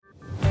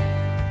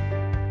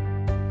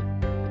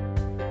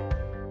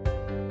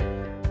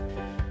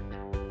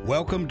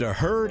Welcome to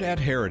Heard at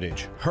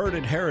Heritage. Heard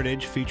at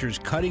Heritage features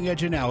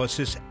cutting-edge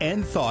analysis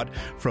and thought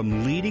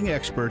from leading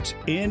experts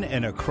in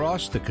and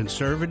across the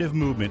conservative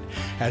movement,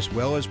 as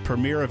well as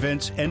premier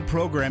events and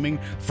programming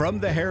from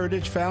the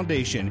Heritage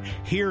Foundation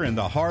here in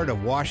the heart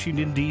of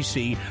Washington,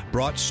 D.C.,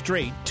 brought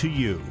straight to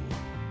you.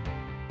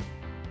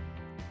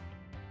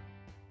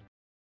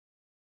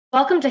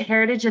 Welcome to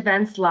Heritage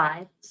Events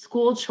Live,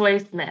 School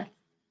Choice Myth.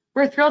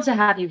 We're thrilled to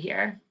have you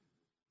here.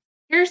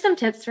 Here are some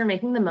tips for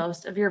making the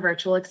most of your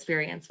virtual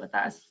experience with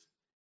us.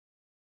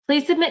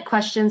 Please submit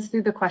questions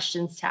through the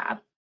Questions tab.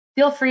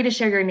 Feel free to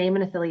share your name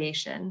and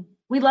affiliation.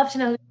 We'd love to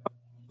know.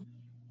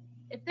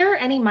 If there are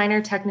any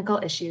minor technical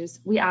issues,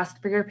 we ask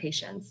for your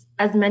patience,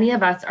 as many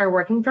of us are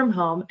working from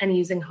home and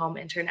using home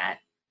internet.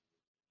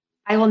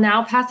 I will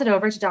now pass it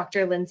over to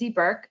Dr. Lindsay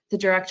Burke, the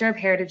Director of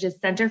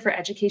Heritage's Center for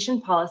Education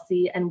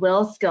Policy, and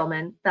Will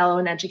Skillman, Fellow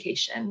in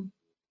Education.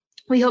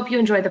 We hope you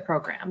enjoy the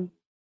program.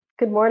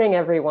 Good morning,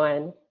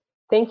 everyone.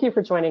 Thank you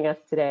for joining us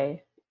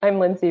today. I'm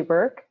Lindsay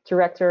Burke,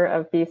 Director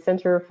of the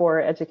Center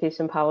for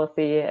Education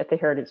Policy at the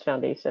Heritage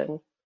Foundation.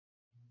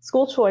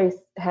 School choice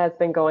has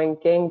been going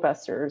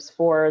gangbusters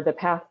for the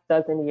past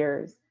dozen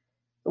years.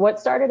 What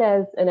started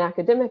as an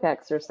academic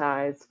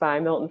exercise by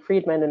Milton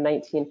Friedman in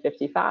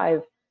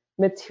 1955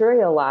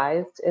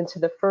 materialized into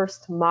the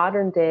first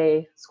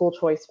modern-day school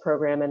choice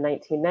program in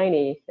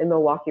 1990 in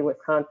Milwaukee,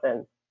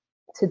 Wisconsin.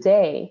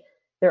 Today,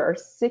 there are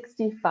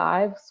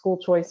 65 school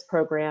choice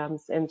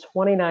programs in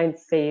 29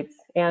 states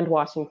and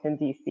Washington,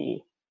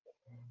 D.C.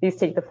 These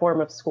take the form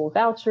of school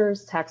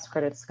vouchers, tax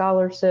credit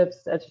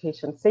scholarships,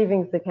 education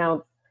savings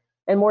accounts,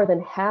 and more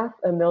than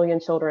 500,000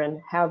 children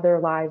have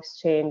their lives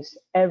changed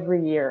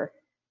every year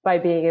by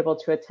being able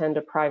to attend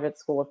a private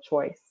school of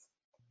choice.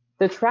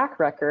 The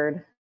track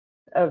record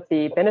of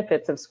the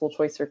benefits of school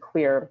choice are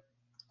clear: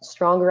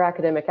 stronger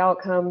academic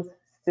outcomes,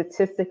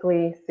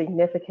 statistically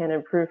significant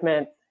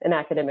improvements in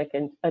academic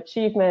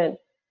achievement,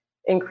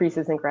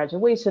 increases in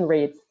graduation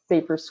rates,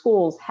 safer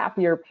schools,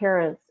 happier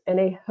parents, and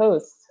a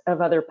host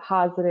of other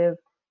positive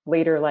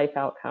later life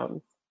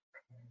outcomes.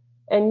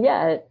 And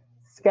yet,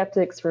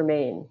 skeptics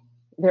remain.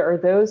 There are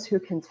those who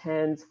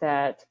contend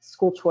that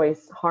school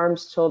choice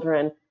harms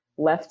children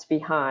left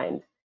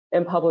behind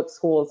in public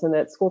schools and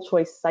that school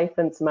choice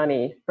siphons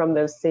money from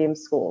those same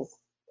schools.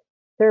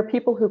 There are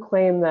people who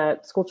claim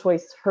that school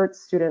choice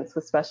hurts students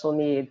with special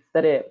needs,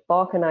 that it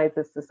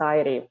balkanizes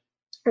society,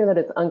 or that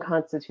it's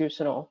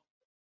unconstitutional.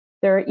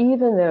 There are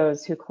even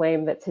those who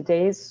claim that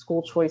today's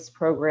school choice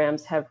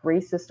programs have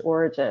racist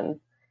origins,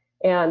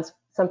 and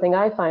something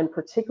I find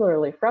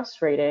particularly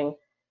frustrating,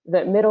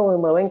 that middle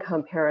and low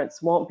income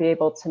parents won't be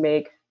able to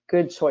make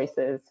good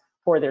choices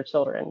for their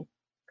children.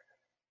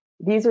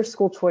 These are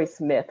school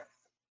choice myths,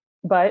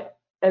 but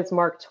as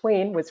Mark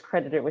Twain was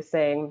credited with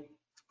saying,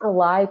 a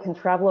lie can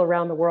travel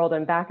around the world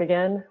and back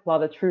again while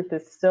the truth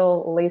is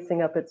still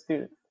lacing up its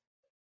boots.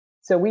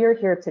 So we are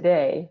here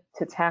today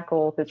to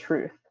tackle the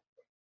truth.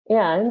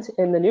 And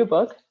in the new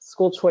book,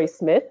 School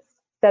Choice Myths,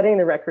 Setting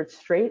the Record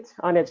Straight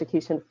on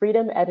Education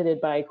Freedom, edited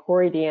by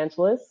Corey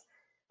DeAngelis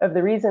of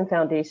the Reason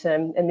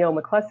Foundation and Neil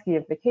McCluskey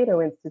of the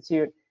Cato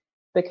Institute,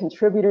 the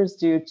contributors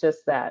do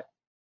just that.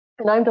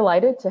 And I'm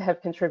delighted to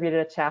have contributed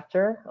a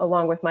chapter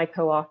along with my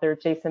co-author,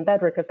 Jason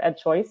Bedrick of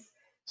EdChoice,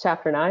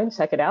 Chapter 9,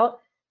 check it out.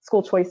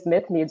 School choice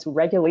myth needs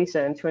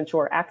regulation to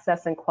ensure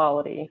access and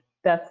quality.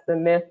 That's the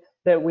myth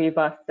that we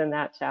bust in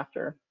that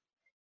chapter.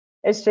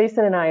 As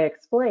Jason and I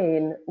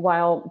explain,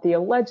 while the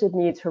alleged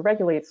need to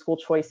regulate school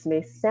choice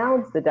may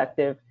sound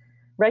seductive,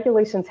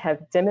 regulations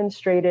have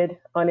demonstrated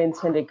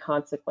unintended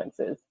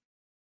consequences.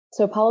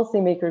 So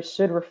policymakers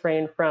should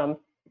refrain from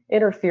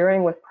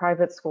interfering with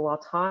private school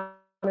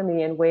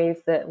autonomy in ways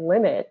that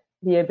limit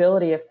the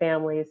ability of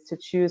families to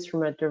choose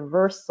from a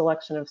diverse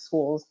selection of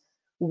schools,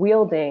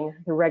 wielding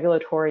the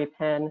regulatory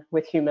pen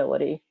with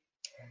humility.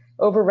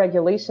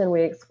 Overregulation,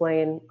 we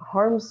explain,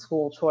 harms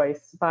school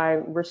choice by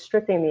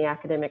restricting the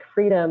academic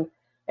freedom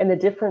and the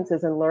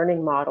differences in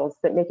learning models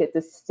that make it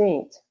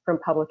distinct from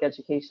public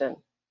education.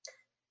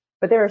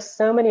 But there are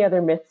so many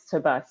other myths to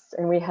bust,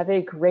 and we have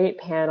a great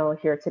panel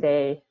here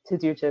today to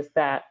do just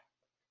that.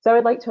 So I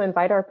would like to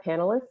invite our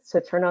panelists to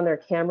turn on their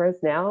cameras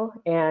now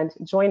and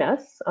join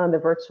us on the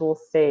virtual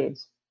stage.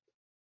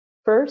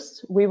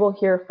 First, we will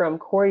hear from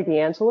Corey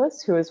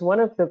DeAngelis, who is one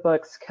of the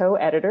book's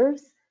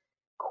co-editors.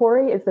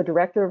 Corey is the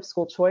Director of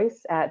School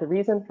Choice at the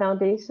Reason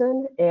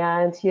Foundation,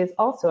 and he is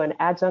also an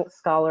adjunct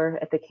scholar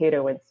at the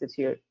Cato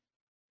Institute.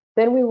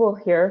 Then we will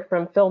hear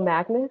from Phil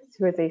Magnus,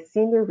 who is a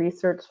Senior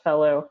Research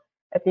Fellow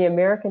at the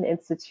American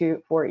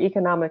Institute for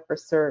Economic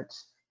Research,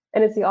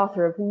 and is the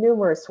author of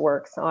numerous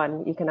works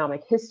on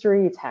economic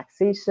history,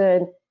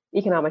 taxation,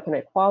 economic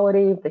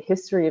inequality, the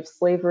history of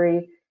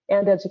slavery,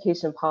 and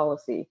education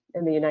policy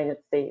in the United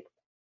States.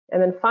 And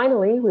then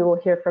finally, we will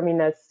hear from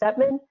Inez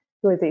Stepman,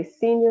 who is a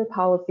senior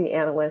policy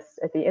analyst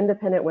at the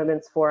Independent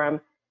Women's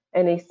Forum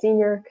and a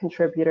senior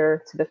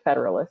contributor to the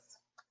Federalist.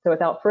 So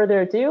without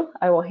further ado,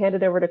 I will hand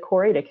it over to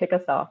Corey to kick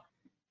us off.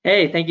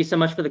 Hey, thank you so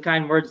much for the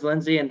kind words,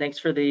 Lindsay, and thanks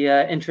for the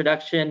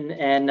introduction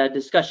and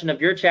discussion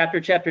of your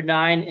chapter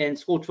 9 in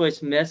School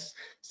Choice Myths,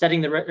 setting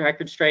the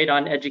record straight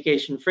on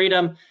education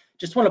freedom.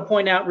 Just want to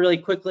point out really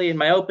quickly in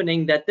my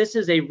opening that this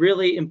is a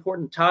really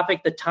important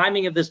topic. The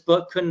timing of this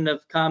book couldn't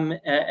have come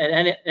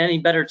at any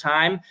better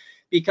time,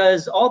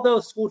 because although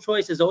school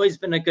choice has always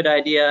been a good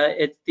idea,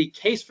 the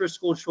case for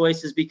school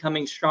choice is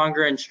becoming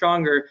stronger and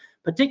stronger,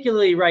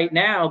 particularly right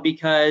now,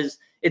 because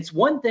it's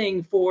one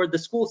thing for the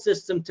school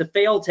system to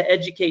fail to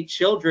educate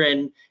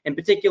children in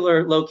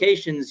particular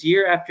locations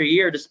year after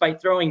year,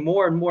 despite throwing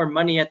more and more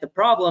money at the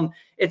problem.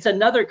 It's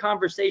another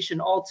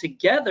conversation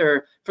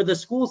altogether for the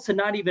schools to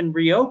not even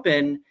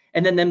reopen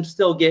and then them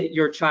still get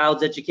your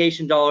child's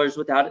education dollars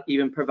without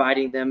even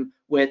providing them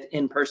with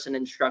in-person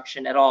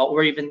instruction at all,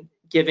 or even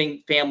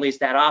giving families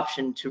that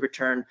option to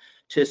return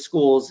to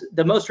schools.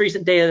 The most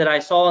recent data that I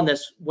saw on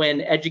this, when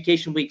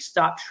Education Week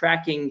stopped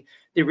tracking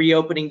the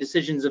reopening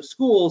decisions of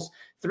schools,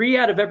 3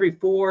 out of every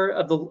 4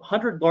 of the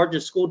 100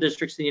 largest school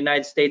districts in the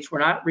United States were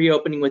not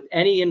reopening with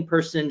any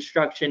in-person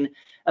instruction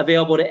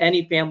available to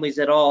any families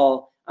at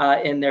all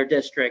in their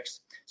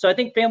districts. So I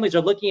think families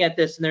are looking at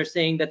this and they're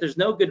saying that there's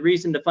no good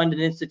reason to fund an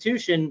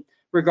institution,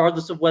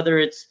 regardless of whether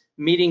it's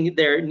meeting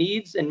their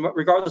needs and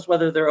regardless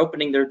whether they're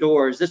opening their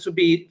doors. This would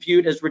be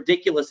viewed as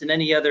ridiculous in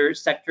any other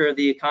sector of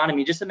the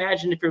economy. Just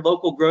imagine if your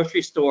local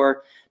grocery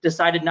store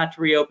decided not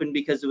to reopen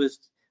because it was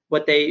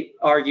what they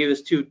argue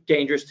is too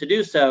dangerous to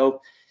do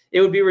so. It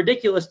would be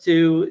ridiculous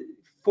to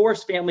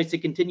force families to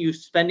continue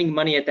spending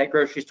money at that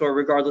grocery store,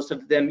 regardless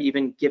of them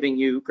even giving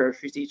you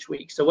groceries each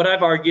week. So what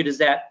I've argued is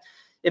that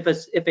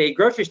if a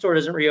grocery store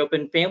doesn't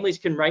reopen, families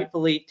can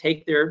rightfully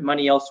take their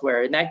money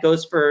elsewhere. And that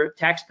goes for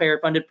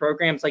taxpayer-funded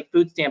programs like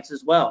food stamps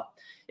as well.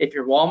 If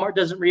your Walmart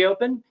doesn't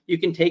reopen, you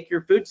can take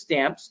your food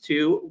stamps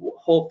to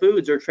Whole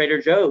Foods or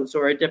Trader Joe's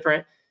or a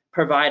different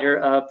provider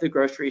of the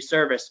grocery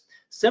service.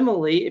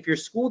 Similarly, if your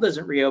school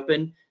doesn't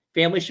reopen,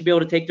 families should be able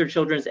to take their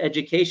children's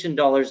education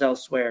dollars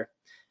elsewhere.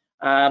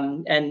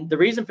 And the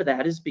reason for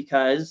that is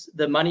because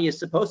the money is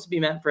supposed to be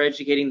meant for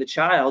educating the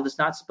child. It's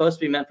not supposed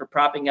to be meant for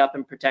propping up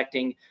and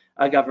protecting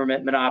a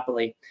government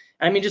monopoly.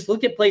 I mean, just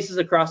look at places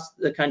across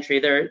the country.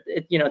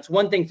 It's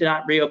one thing to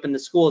not reopen the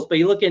schools, but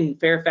you look in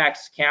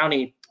Fairfax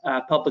County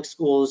public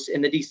schools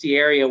in the DC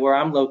area where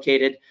I'm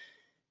located,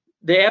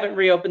 they haven't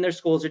reopened their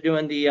schools. They're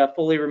doing the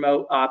fully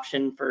remote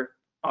option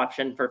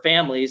for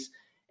families.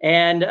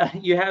 And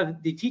you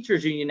have the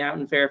teachers union out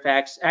in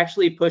Fairfax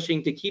actually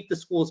pushing to keep the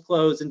schools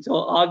closed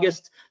until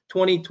August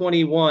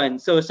 2021.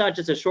 So it's not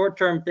just a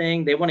short-term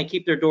thing. They want to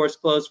keep their doors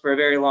closed for a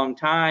very long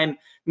time.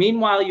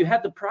 Meanwhile, you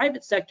have the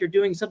private sector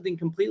doing something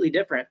completely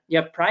different.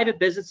 You have private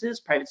businesses,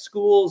 private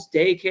schools,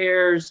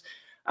 daycares,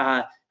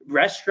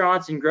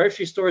 restaurants and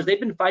grocery stores. They've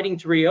been fighting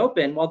to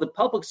reopen while the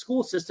public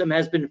school system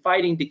has been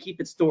fighting to keep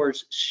its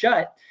doors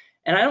shut.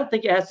 And I don't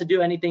think it has to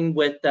do anything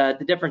with the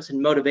difference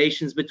in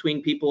motivations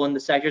between people in the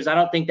sectors. I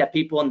don't think that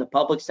people in the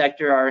public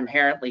sector are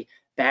inherently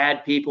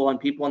bad people and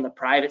people in the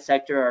private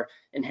sector are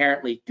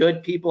inherently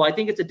good people. I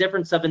think it's a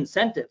difference of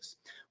incentives.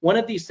 One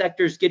of these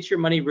sectors gets your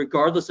money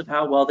regardless of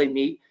how well they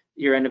meet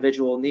your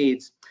individual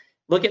needs.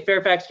 Look at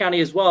Fairfax County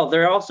as well.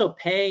 They're also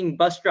paying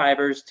bus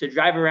drivers to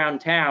drive around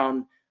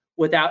town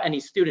without any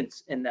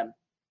students in them.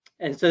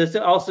 And so this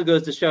also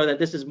goes to show that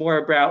this is more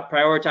about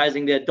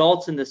prioritizing the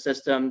adults in the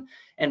system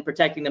and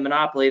protecting the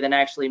monopoly than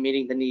actually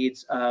meeting the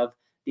needs of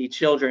the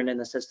children in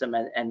the system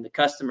and the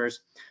customers.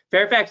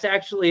 Fairfax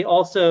actually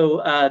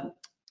also,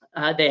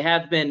 they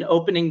have been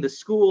opening the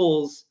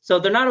schools. So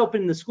they're not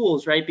opening the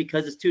schools, right,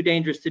 because it's too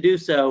dangerous to do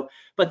so,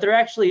 but they're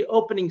actually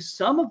opening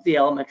some of the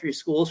elementary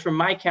schools. From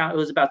my count, it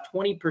was about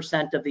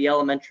 20% of the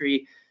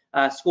elementary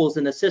schools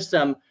in the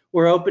system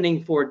were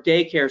opening for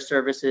daycare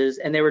services,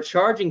 and they were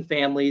charging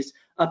families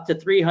up to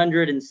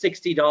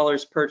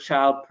 $360 per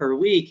child per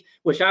week,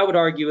 which I would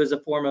argue is a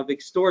form of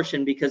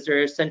extortion because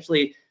they're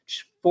essentially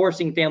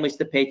forcing families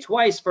to pay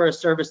twice for a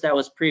service that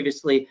was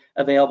previously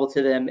available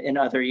to them in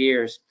other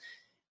years.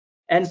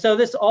 And so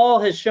this all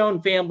has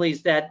shown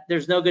families that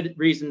there's no good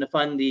reason to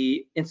fund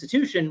the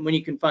institution when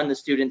you can fund the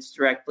students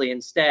directly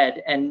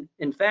instead. And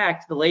in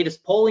fact, the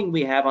latest polling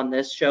we have on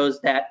this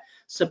shows that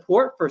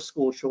support for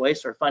school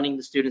choice or funding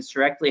the students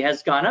directly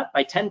has gone up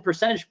by 10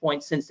 percentage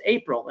points since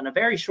April in a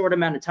very short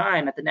amount of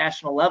time at the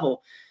national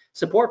level.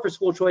 Support for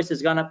school choice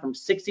has gone up from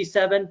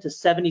 67 to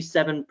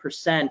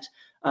 77%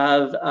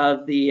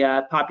 of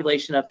the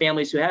population of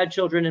families who had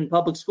children in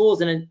public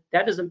schools. And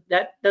that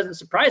doesn't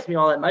surprise me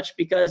all that much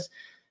because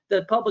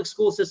the public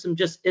school system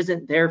just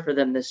isn't there for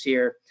them this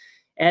year.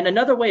 And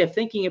another way of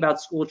thinking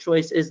about school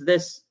choice is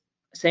this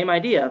same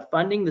idea of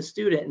funding the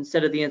student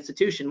instead of the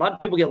institution. A lot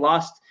of people get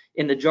lost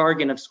in the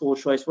jargon of school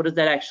choice. What does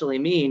that actually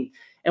mean?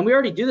 And we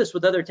already do this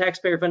with other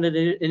taxpayer-funded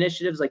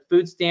initiatives like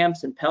food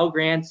stamps and Pell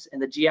Grants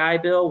and the GI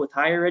Bill with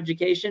higher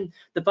education.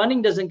 The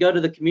funding doesn't go to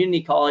the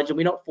community college, and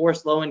we don't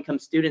force low-income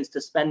students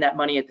to spend that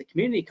money at the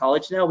community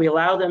college. No, we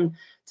allow them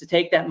to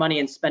take that money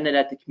and spend it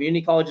at the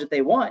community college that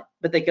they want,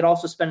 but they could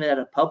also spend it at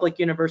a public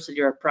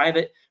university or a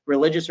private,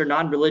 religious or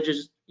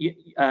non-religious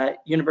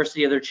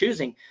university of their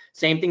choosing.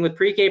 Same thing with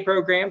pre-K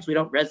programs. We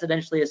don't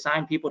residentially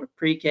assign people to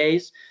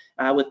pre-Ks.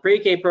 With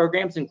pre-K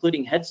programs,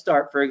 including Head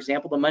Start, for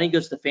example, the money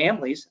goes to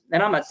families.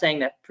 And I'm not saying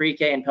that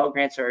pre-K and Pell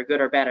Grants are a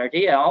good or bad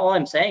idea. All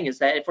I'm saying is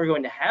that if we're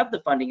going to have the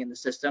funding in the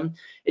system,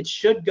 it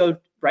should go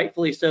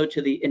rightfully so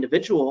to the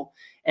individual.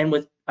 And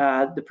with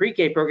the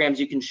pre-K programs,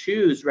 you can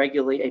choose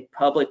regularly a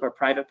public or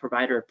private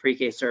provider of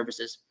pre-K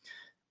services.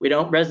 We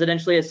don't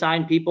residentially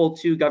assign people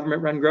to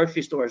government-run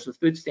grocery stores with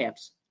food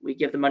stamps. We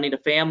give the money to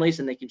families,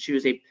 and they can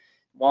choose a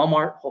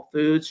Walmart, Whole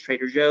Foods,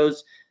 Trader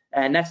Joe's.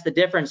 And that's the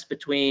difference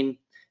between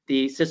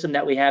the system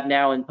that we have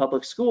now in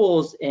public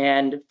schools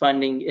and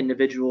funding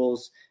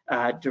individuals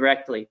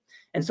directly.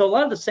 And so a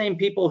lot of the same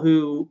people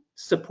who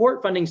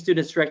support funding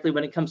students directly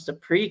when it comes to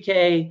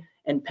pre-K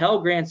and Pell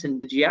Grants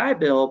and the GI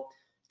Bill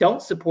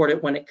don't support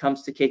it when it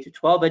comes to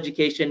K-12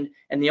 education.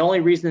 And the only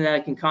reason that I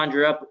can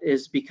conjure up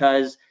is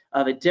because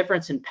of a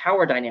difference in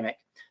power dynamic.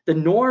 The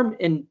norm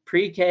in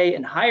pre-K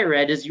and higher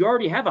ed is you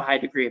already have a high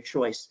degree of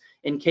choice.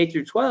 In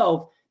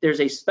K-12, there's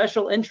a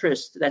special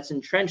interest that's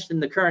entrenched in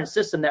the current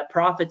system that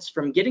profits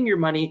from getting your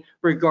money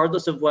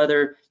regardless of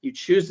whether you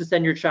choose to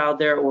send your child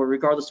there or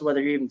regardless of whether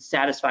you're even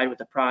satisfied with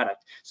the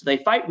product. So they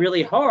fight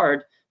really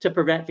hard to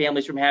prevent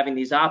families from having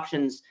these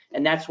options.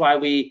 And that's why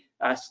we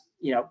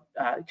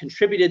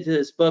contributed to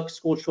this book,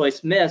 School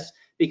Choice Myths,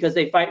 because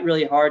they fight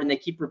really hard and they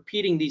keep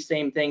repeating these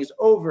same things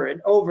over and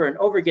over and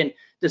over again,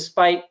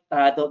 despite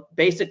the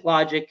basic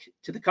logic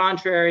to the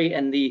contrary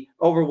and the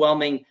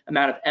overwhelming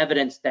amount of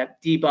evidence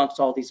that debunks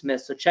all these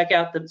myths. So check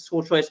out the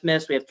School Choice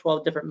Myths. We have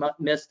 12 different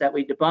myths that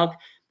we debunk.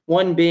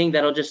 One being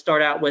that I'll just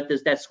start out with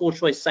is that school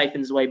choice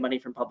siphons away money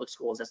from public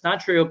schools. That's not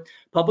true.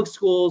 Public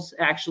schools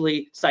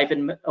actually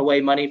siphon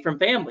away money from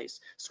families.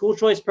 School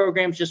choice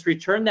programs just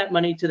return that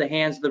money to the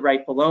hands of the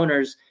rightful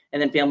owners,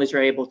 and then families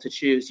are able to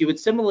choose. You would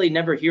similarly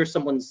never hear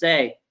someone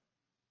say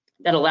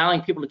that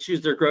allowing people to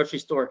choose their grocery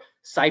store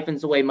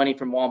siphons away money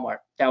from Walmart.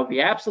 That would be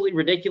absolutely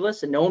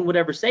ridiculous, and no one would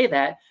ever say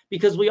that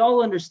because we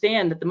all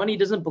understand that the money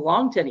doesn't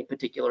belong to any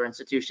particular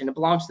institution. It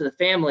belongs to the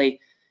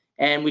family.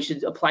 And we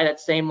should apply that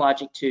same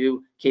logic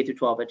to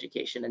K-12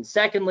 education. And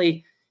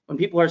secondly, when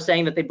people are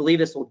saying that they believe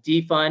this will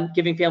defund,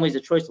 giving families a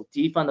choice will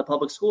defund the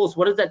public schools,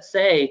 what does that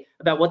say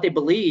about what they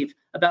believe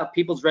about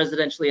people's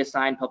residentially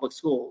assigned public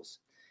schools?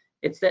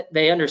 It's that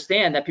they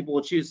understand that people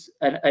will choose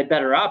a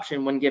better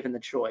option when given the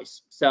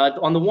choice. So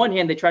on the one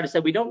hand, they try to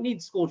say we don't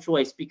need school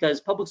choice because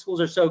public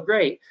schools are so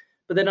great.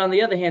 But then on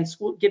the other hand,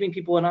 giving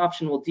people an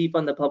option will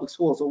defund the public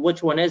schools. Well,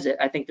 which one is it?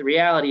 I think the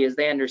reality is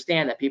they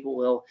understand that people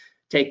will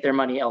take their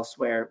money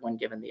elsewhere when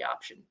given the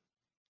option.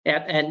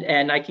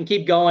 And I can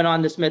keep going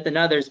on this myth and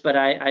others, but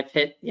I've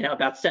hit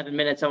about 7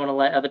 minutes. I want to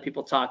let other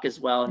people talk as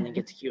well and then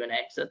get to Q&A.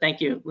 So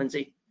thank you,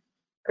 Lindsay.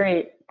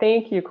 Great.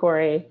 Thank you,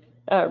 Corey.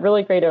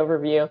 Really great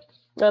overview.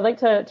 I'd like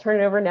to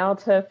turn it over now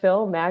to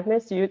Phil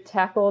Magnus. You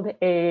tackled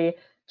a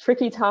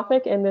tricky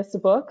topic in this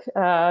book,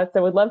 so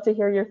would love to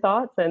hear your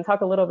thoughts and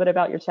talk a little bit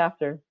about your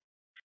chapter.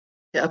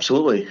 Yeah,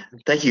 absolutely.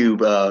 Thank you,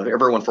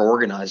 everyone, for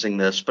organizing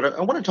this. But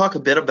I want to talk a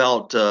bit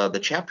about the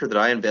chapter that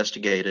I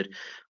investigated,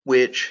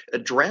 which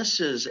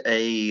addresses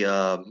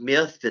a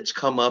myth that's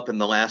come up in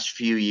the last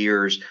few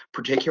years,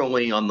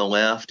 particularly on the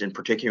left and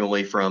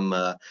particularly from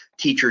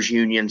teachers'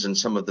 unions and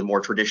some of the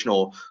more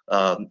traditional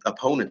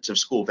opponents of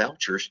school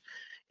vouchers.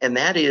 And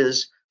that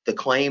is the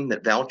claim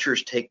that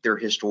vouchers take their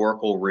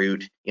historical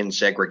root in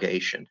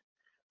segregation.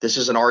 This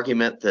is an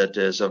argument that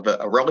is of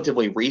a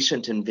relatively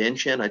recent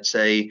invention. I'd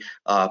say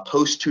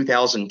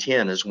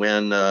post-2010 is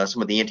when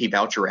some of the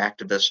anti-voucher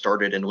activists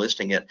started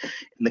enlisting it.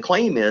 And the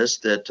claim is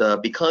that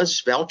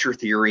because voucher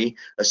theory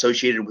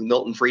associated with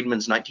Milton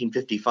Friedman's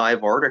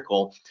 1955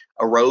 article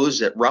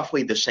arose at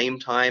roughly the same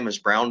time as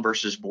Brown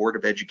versus Board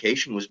of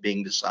Education was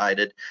being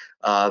decided,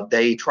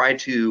 they tried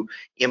to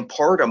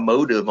impart a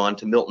motive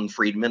onto Milton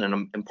Friedman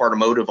and impart a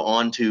motive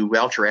onto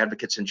voucher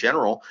advocates in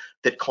general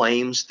that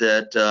claims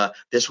that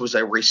this was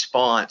a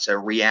response, a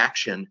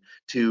reaction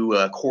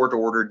to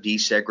court-ordered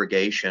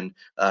desegregation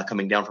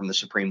coming down from the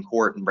Supreme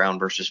Court in Brown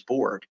versus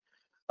Board.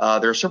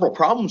 There are several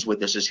problems with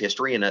this as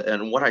history,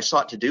 and what I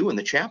sought to do in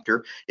the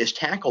chapter is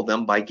tackle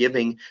them by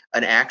giving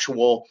an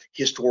actual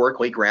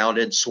historically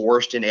grounded,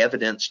 sourced, and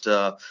evidenced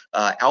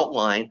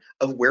outline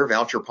of where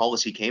voucher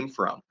policy came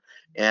from.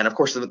 And of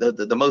course,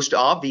 the most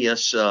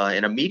obvious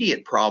and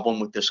immediate problem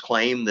with this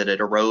claim that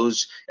it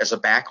arose as a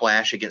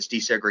backlash against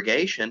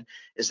desegregation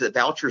is that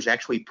vouchers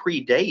actually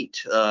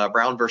predate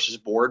Brown versus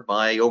Board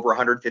by over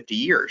 150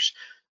 years.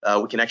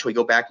 We can actually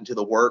go back into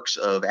the works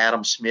of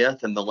Adam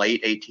Smith in the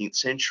late 18th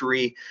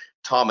century,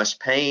 Thomas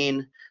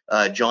Paine,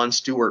 John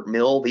Stuart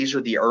Mill. These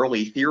are the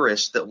early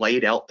theorists that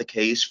laid out the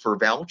case for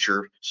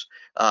vouchers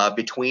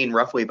between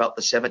roughly about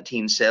the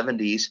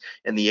 1770s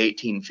and the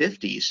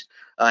 1850s.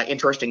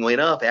 Interestingly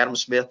enough, Adam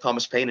Smith,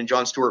 Thomas Paine, and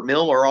John Stuart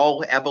Mill are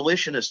all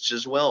abolitionists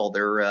as well.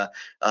 They're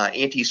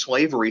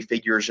anti-slavery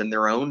figures in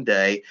their own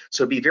day.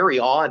 So it'd be very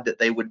odd that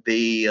they would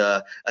be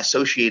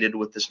associated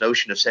with this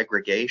notion of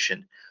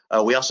segregation.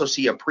 We also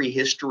see a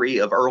prehistory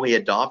of early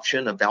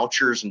adoption of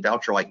vouchers and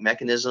voucher-like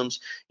mechanisms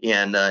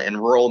in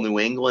rural New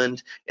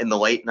England in the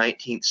late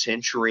 19th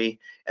century.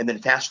 And then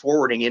fast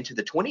forwarding into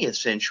the 20th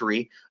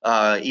century,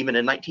 even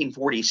in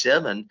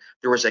 1947,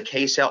 there was a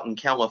case out in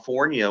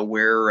California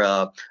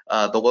where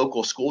the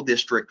local school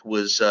district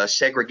was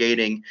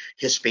segregating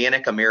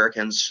Hispanic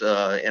Americans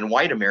and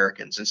white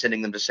Americans and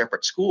sending them to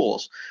separate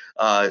schools.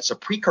 It's a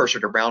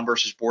precursor to Brown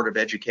versus Board of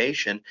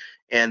Education.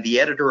 And the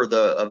editor of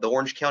the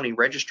Orange County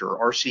Register,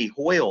 R.C.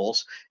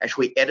 Hoyles,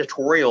 actually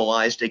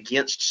editorialized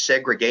against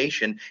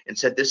segregation and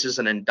said this is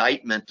an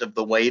indictment of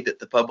the way that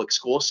the public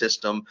school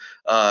system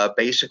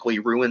basically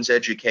ruins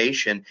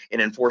education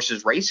and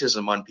enforces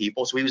racism on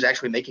people. So he was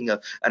actually making an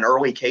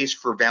early case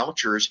for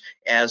vouchers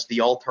as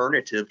the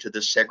alternative to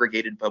the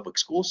segregated public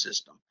school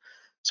system.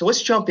 So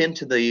let's jump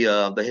into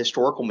the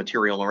historical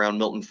material around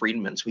Milton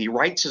Friedman. So he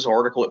writes his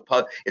article.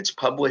 It's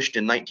published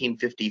in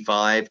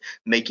 1955,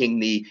 making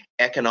the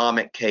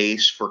economic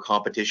case for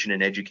competition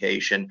in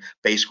education,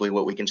 basically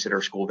what we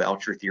consider school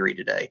voucher theory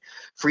today.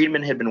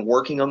 Friedman had been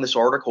working on this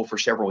article for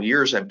several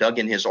years. I've dug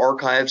in his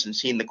archives and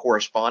seen the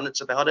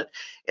correspondence about it.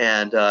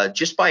 And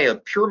just by a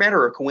pure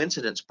matter of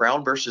coincidence,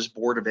 Brown versus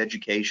Board of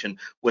Education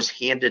was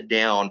handed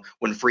down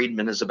when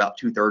Friedman is about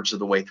 2/3 of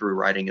the way through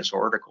writing his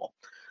article.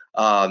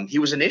 He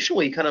was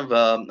initially kind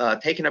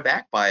of taken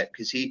aback by it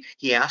because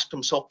he asked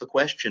himself the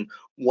question,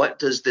 what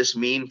does this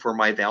mean for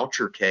my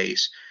voucher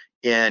case?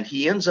 And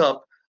he ends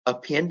up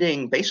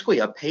appending basically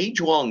a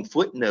page-long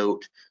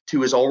footnote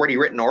to his already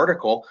written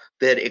article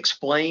that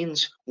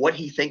explains what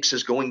he thinks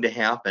is going to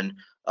happen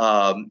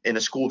in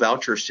a school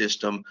voucher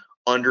system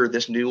under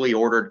this newly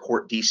ordered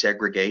court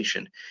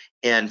desegregation.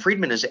 And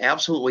Friedman is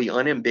absolutely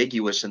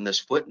unambiguous in this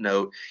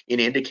footnote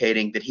in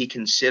indicating that he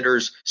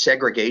considers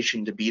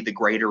segregation to be the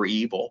greater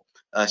evil.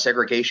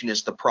 Segregation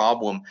is the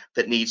problem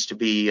that needs to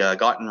be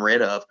gotten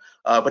rid of.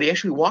 But he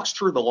actually walks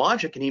through the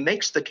logic and he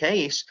makes the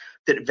case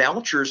that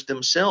vouchers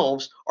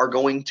themselves are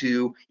going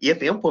to,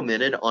 if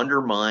implemented,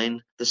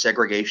 undermine the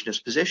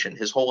segregationist position.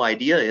 His whole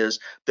idea is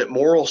that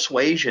moral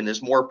suasion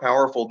is more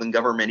powerful than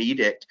government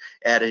edict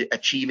at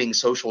achieving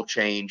social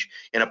change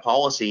in a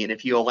policy. And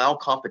if you allow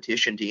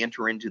competition to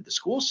enter into the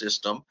school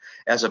system,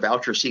 as a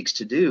voucher seeks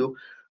to do,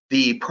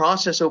 the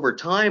process over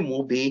time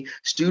will be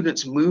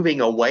students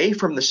moving away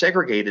from the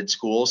segregated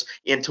schools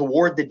and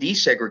toward the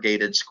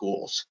desegregated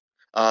schools.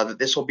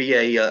 This will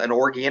be an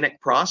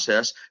organic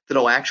process that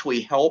will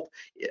actually help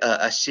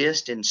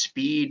assist and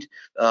speed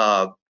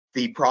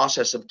the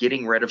process of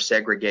getting rid of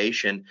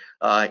segregation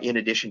in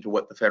addition to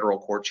what the federal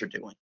courts are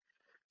doing.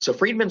 So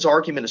Friedman's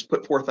argument is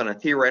put forth on a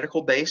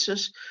theoretical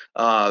basis.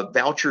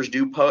 Vouchers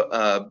do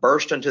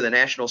burst onto the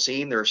national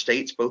scene. There are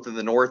states, both in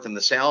the North and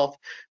the South,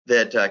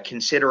 that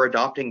consider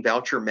adopting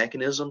voucher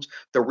mechanisms.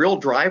 The real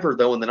driver,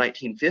 though, in the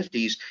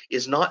 1950s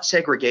is not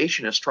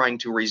segregationists trying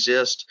to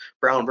resist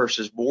Brown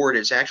versus Board.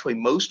 It's actually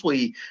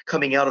mostly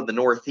coming out of the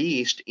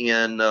Northeast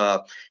in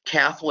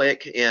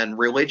Catholic and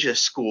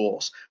religious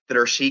schools that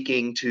are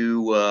seeking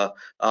to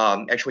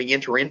actually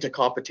enter into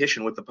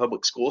competition with the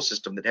public school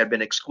system that had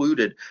been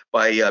excluded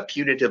by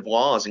punitive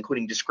laws,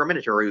 including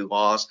discriminatory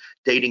laws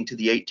dating to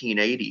the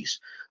 1880s.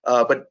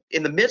 But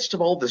in the midst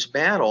of all this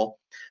battle,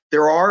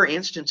 there are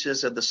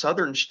instances of the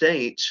southern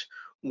states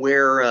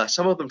where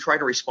some of them try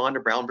to respond to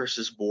Brown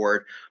versus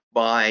Board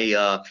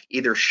by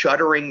either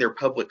shuttering their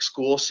public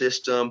school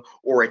system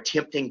or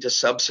attempting to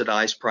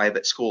subsidize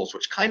private schools,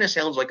 which kind of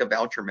sounds like a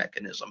voucher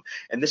mechanism.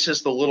 And this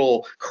is the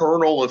little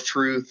kernel of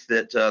truth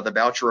that the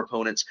voucher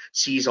opponents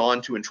seize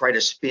onto and try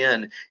to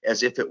spin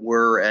as if it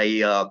were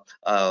a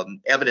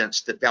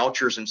evidence that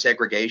vouchers and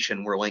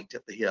segregation were linked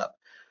at the hip.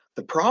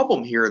 The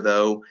problem here,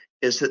 though,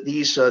 is that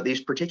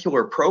these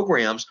particular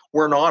programs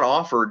were not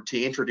offered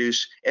to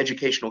introduce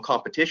educational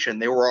competition.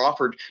 They were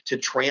offered to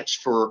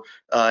transfer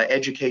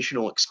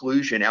educational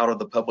exclusion out of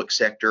the public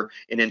sector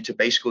and into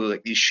basically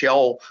like these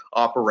shell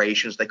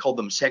operations. They called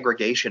them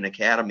segregation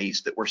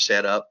academies that were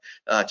set up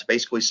to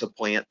basically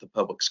supplant the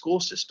public school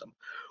system.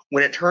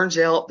 When it turns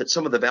out that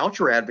some of the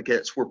voucher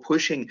advocates were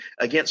pushing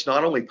against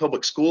not only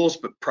public schools,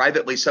 but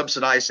privately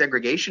subsidized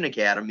segregation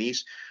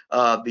academies,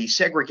 the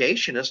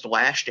segregationists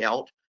lashed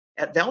out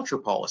at voucher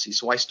policy.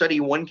 So I study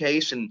one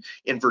case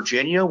in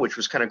Virginia, which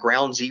was kind of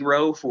ground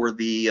zero for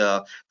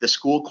the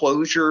school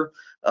closure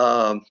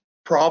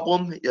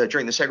problem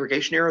during the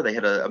segregation era. They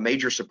had a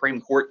major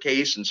Supreme Court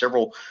case and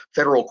several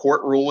federal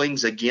court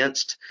rulings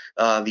against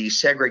these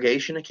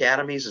segregation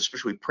academies,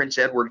 especially Prince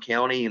Edward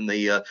County in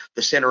the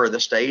center of the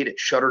state. It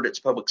shuttered its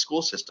public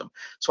school system.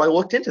 So I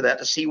looked into that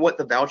to see what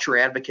the voucher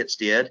advocates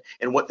did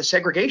and what the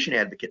segregation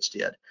advocates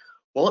did.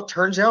 Well, it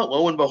turns out,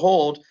 lo and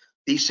behold,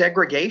 the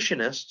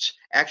segregationists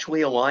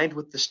actually aligned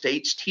with the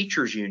state's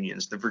teachers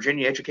unions, the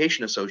Virginia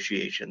Education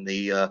Association,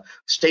 the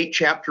state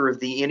chapter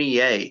of the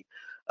NEA,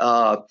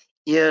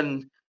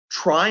 in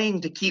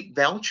trying to keep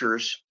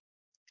vouchers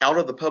out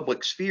of the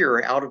public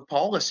sphere, out of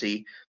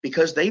policy,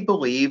 because they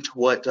believed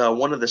what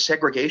one of the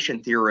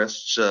segregation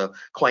theorists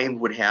claimed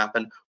would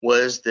happen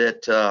was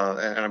that,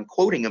 and I'm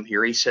quoting him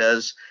here, he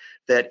says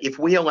that if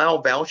we allow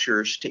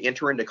vouchers to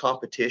enter into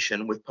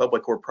competition with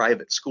public or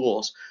private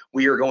schools,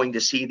 we are going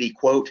to see the,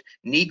 quote,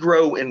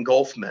 Negro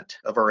engulfment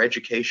of our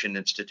education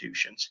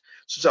institutions.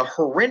 So it's a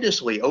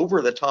horrendously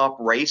over-the-top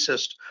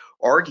racist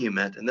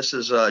argument, and this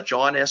is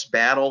John S.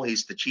 Battle.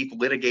 He's the chief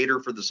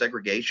litigator for the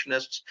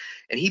segregationists,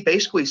 and he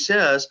basically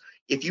says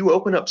if you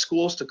open up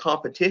schools to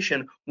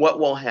competition, what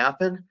will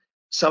happen?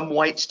 Some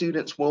white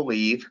students will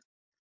leave,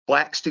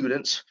 black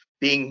students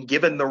being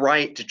given the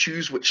right to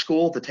choose which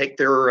school to take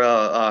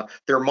their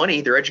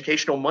money, their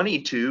educational money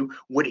to,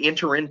 would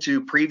enter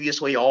into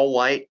previously all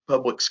white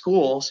public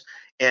schools,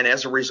 and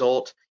as a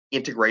result,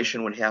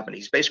 integration would happen.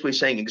 He's basically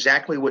saying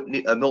exactly what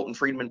Milton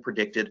Friedman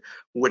predicted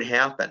would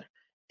happen.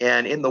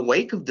 And in the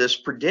wake of this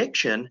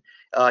prediction,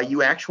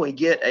 you actually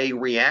get a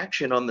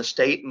reaction on the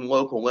state and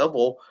local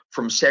level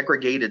from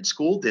segregated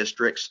school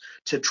districts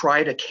to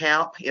try to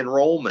cap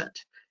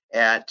enrollment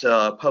at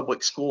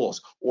public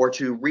schools, or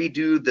to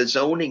redo the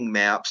zoning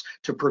maps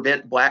to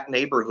prevent black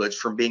neighborhoods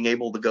from being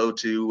able to go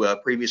to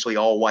previously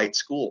all white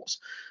schools.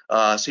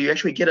 So you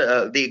actually get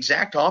the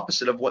exact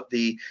opposite of what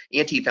the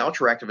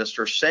anti-voucher activists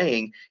are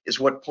saying is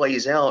what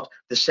plays out.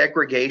 The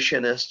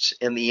segregationists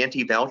and the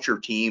anti-voucher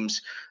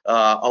teams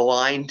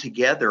aligned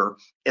together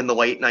in the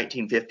late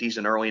 1950s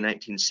and early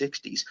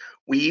 1960s.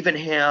 We even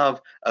have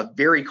a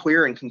very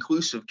clear and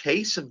conclusive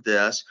case of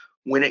this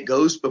when it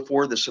goes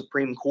before the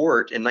Supreme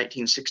Court in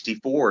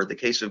 1964, the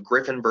case of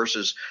Griffin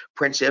versus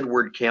Prince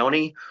Edward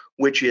County,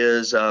 which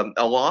is a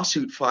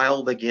lawsuit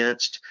filed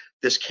against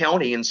this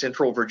county in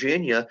central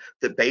Virginia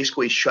that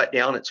basically shut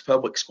down its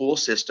public school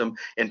system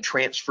and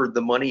transferred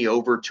the money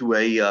over to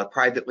a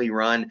privately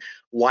run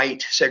white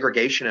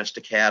segregationist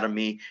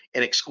academy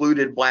and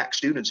excluded black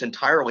students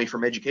entirely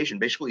from education,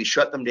 basically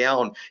shut them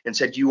down and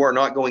said, you are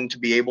not going to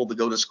be able to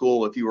go to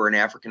school if you are an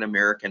African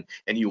American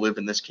and you live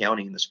in this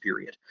county in this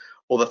period.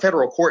 Well, the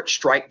federal court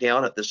strike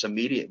down at this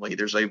immediately.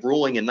 There's a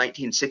ruling in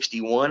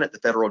 1961 at the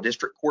federal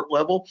district court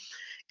level.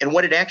 And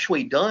what it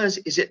actually does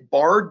is it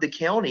barred the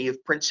county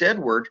of Prince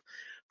Edward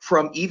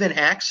from even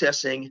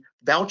accessing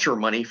voucher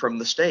money from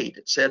the state.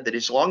 It said that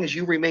as long as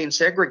you remain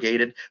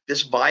segregated,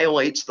 this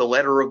violates the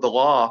letter of the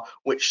law,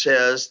 which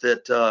says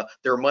that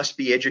there must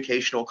be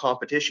educational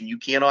competition. You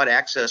cannot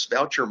access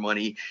voucher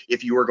money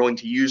if you are going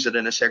to use it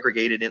in a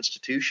segregated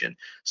institution.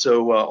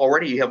 So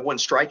already you have one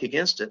strike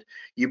against it.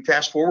 You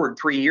fast forward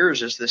 3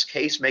 years as this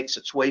case makes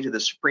its way to the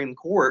Supreme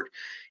Court,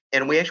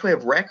 and we actually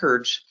have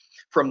records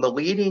from the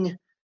leading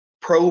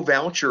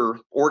pro-voucher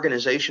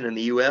organization in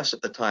the U.S.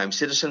 at the time,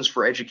 Citizens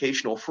for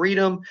Educational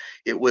Freedom.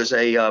 It was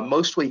a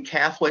mostly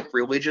Catholic,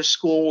 religious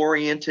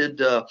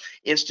school-oriented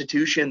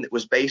institution that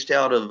was based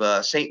out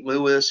of St.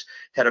 Louis,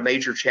 had a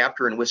major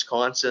chapter in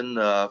Wisconsin.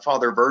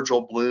 Father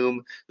Virgil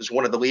Bloom was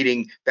one of the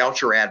leading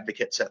voucher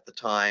advocates at the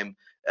time.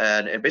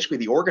 And basically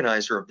the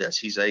organizer of this.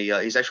 He's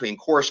actually in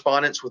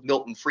correspondence with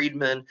Milton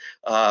Friedman,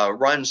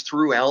 runs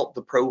throughout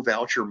the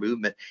pro-voucher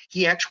movement.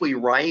 He actually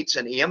writes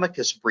an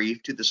amicus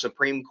brief to the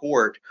Supreme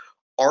Court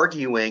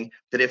arguing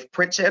that if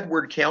Prince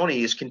Edward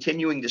County is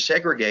continuing to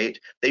segregate,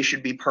 they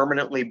should be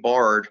permanently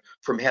barred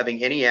from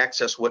having any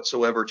access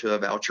whatsoever to a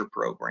voucher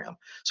program.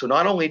 So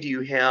not only do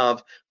you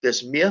have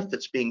this myth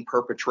that's being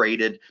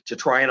perpetrated to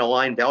try and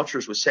align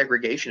vouchers with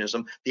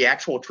segregationism, the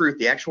actual truth,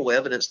 the actual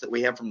evidence that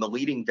we have from the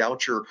leading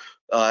voucher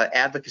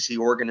advocacy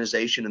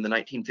organization in the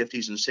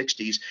 1950s and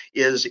 60s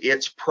is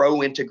it's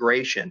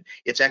pro-integration.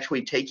 It's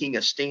actually taking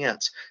a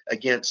stance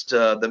against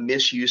the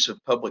misuse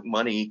of public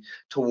money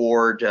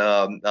toward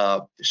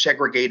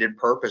segregated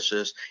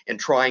purposes and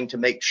trying to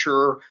make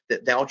sure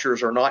that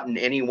vouchers are not in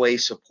any way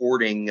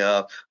supporting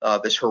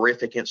this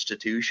horrific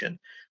institution.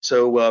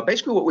 So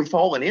basically what we've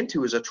fallen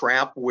into is a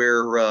trap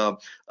where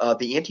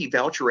the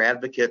anti-voucher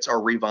advocates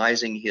are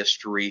revising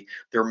history.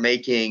 They're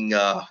making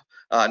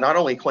not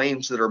only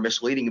claims that are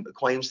misleading, but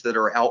claims that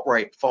are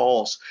outright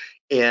false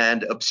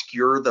and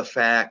obscure the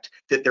fact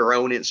that their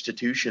own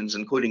institutions,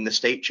 including the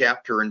state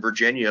chapter in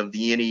Virginia of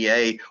the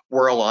NEA,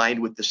 were aligned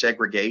with the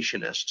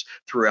segregationists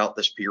throughout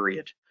this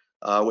period.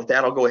 With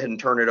that, I'll go ahead and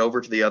turn it over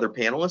to the other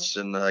panelists,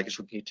 and I guess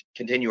we can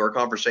continue our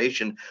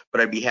conversation, but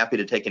I'd be happy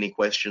to take any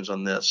questions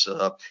on this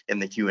in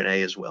the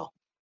Q&A as well.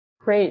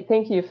 Great,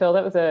 thank you, Phil.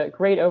 That was a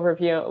great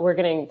overview. We're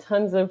getting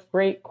tons of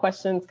great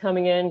questions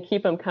coming in.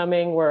 Keep them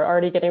coming. We're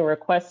already getting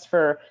requests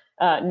for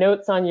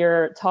notes on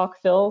your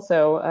talk, Phil.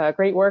 So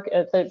great work.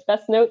 The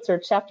best notes are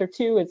chapter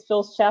 2 is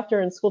Phil's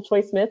chapter in School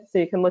Choice Myths, so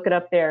you can look it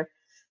up there.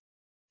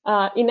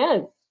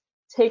 Inez,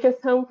 take us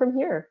home from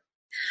here.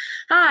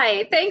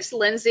 Hi, thanks,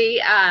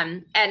 Lindsay.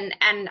 And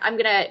I'm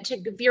going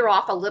to veer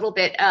off a little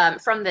bit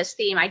from this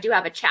theme. I do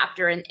have a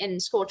chapter in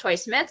School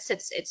Choice Myths.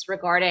 It's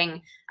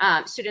regarding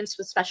students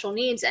with special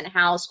needs and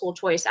how school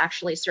choice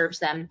actually serves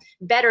them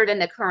better than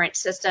the current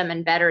system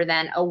and better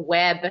than a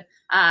web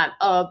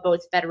of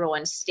both federal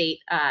and state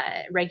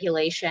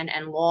regulation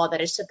and law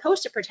that is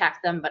supposed to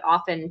protect them, but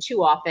often,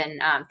 too often,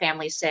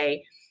 families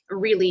say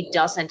really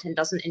doesn't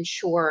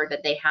ensure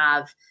that they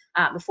have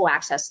the full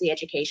access to the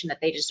education that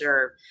they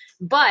deserve.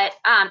 But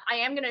I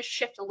am going to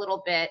shift a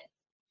little bit.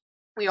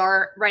 We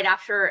are right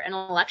after an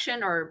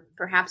election, or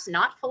perhaps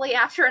not fully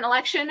after an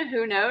election,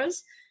 who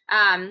knows?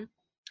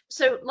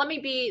 So let me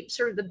be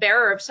sort of the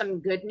bearer of some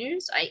good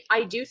news.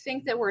 I do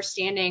think that we're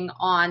standing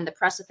on the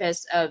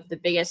precipice of the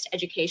biggest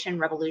education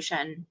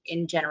revolution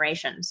in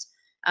generations.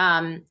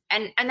 And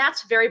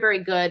that's very,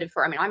 very good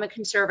for, I mean, I'm a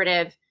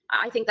conservative.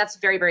 I think that's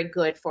very, very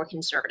good for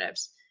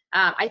conservatives.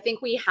 I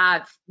think we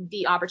have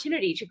the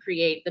opportunity to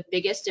create the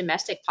biggest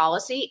domestic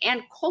policy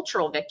and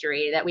cultural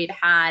victory that we've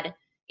had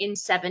in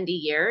 70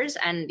 years.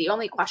 And the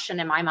only question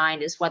in my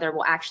mind is whether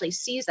we'll actually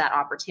seize that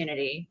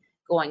opportunity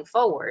going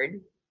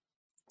forward.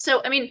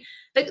 So, I mean,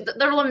 the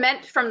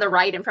lament from the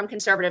right and from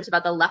conservatives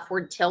about the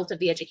leftward tilt of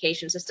the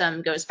education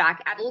system goes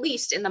back at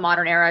least in the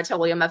modern era to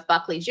William F.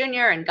 Buckley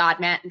Jr. and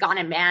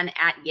Goneman Mann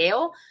at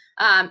Yale.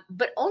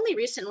 But only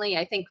recently,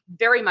 I think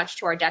very much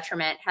to our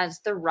detriment, has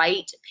the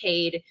right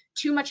paid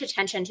too much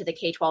attention to the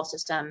K-12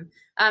 system.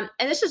 And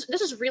this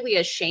is really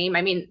a shame.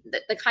 I mean,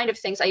 the kind of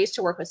things I used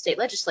to work with state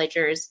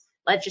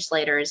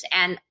legislators,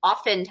 and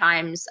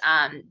oftentimes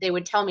they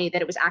would tell me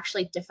that it was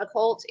actually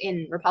difficult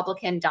in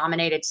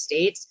Republican-dominated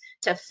states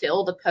to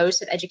fill the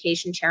post of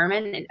education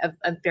chairman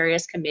of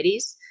various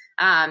committees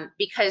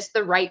because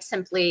the right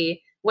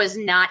simply was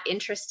not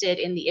interested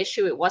in the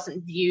issue. It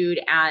wasn't viewed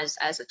as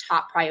a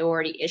top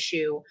priority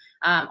issue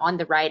on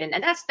the right,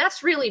 and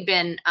that's really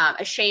been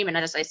a shame, and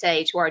as I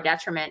say, to our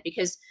detriment,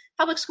 because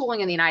public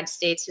schooling in the United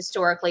States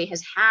historically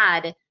has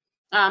had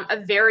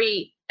a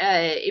very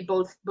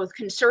both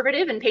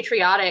conservative and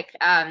patriotic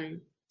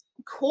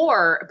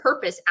core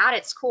purpose at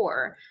its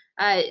core.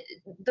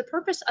 The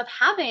purpose of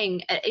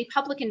having a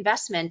public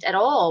investment at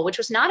all, which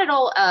was not at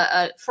all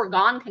a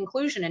foregone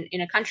conclusion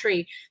in a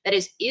country that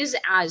is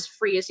as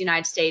free as the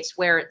United States,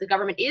 where the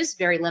government is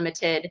very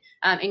limited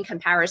in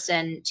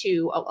comparison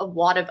to a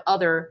lot of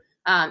other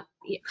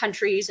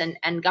countries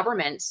and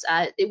governments.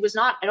 It was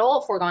not at all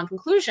a foregone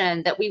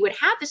conclusion that we would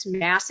have this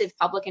massive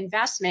public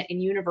investment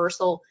in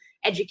universal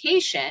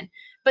education.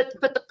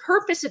 But the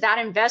purpose of that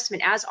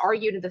investment, as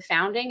argued in the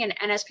founding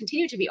and as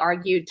continued to be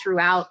argued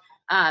throughout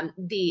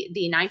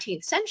the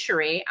 19th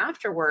century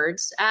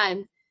afterwards,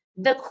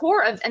 the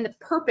core of and the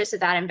purpose of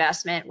that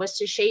investment was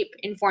to shape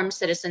informed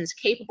citizens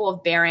capable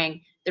of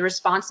bearing the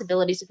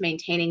responsibilities of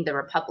maintaining the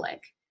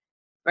republic,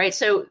 right?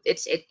 So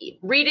it's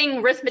reading,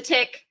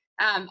 arithmetic,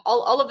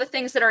 all of the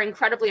things that are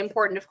incredibly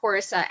important, of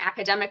course,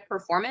 academic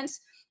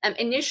performance.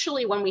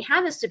 Initially, when we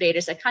had this debate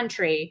as a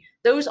country,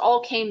 those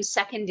all came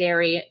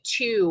secondary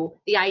to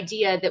the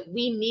idea that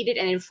we needed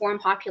an informed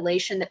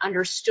population that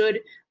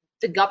understood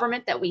the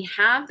government that we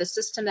have, the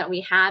system that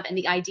we have, and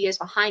the ideas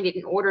behind it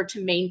in order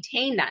to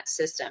maintain that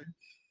system.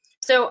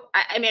 So,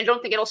 I mean, I don't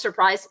think it'll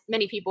surprise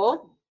many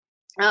people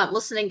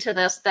listening to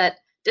this that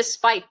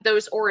despite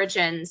those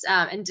origins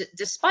and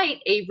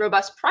despite a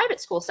robust private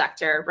school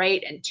sector,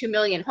 right, and 2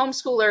 million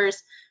homeschoolers,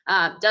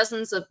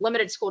 dozens of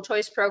limited school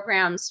choice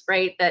programs,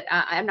 right, that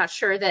I'm not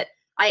sure that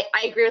I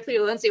agree with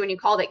you, Lindsay, when you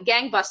called it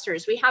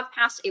gangbusters. We have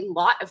passed a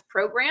lot of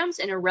programs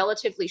in a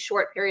relatively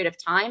short period of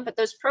time, but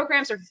those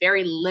programs are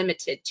very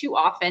limited. Too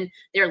often,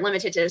 they're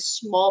limited to a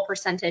small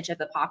percentage of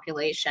the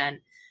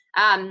population.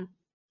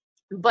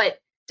 But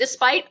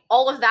despite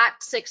all of that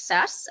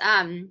success,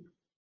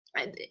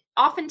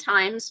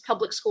 oftentimes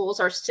public schools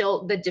are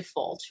still the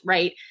default,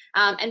 right?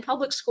 And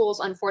public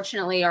schools,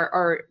 unfortunately,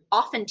 are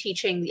often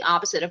teaching the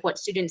opposite of what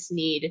students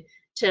need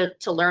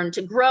to learn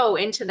to grow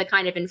into the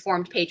kind of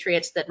informed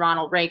patriots that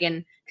Ronald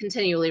Reagan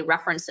continually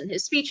referenced in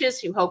his speeches,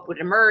 who hope would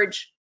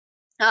emerge.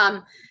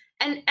 But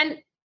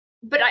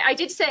I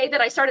did say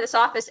that I started this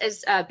office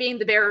as being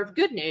the bearer of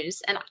good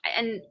news,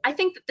 and I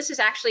think that this is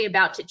actually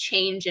about to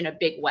change in a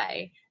big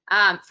way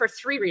for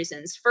three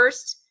reasons.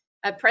 First,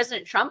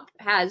 President Trump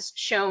has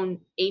shown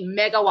a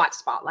megawatt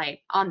spotlight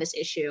on this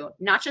issue,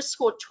 not just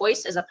school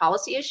choice as a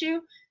policy issue,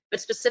 but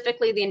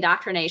specifically the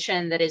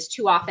indoctrination that is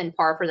too often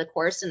par for the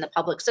course in the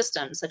public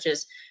system, such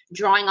as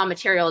drawing on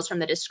materials from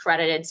the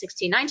discredited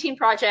 1619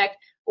 Project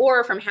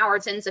or from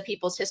Howard Zinn's A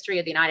People's History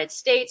of the United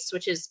States,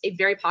 which is a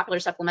very popular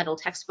supplemental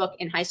textbook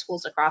in high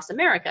schools across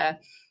America.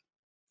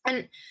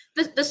 And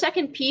the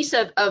second piece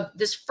of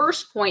this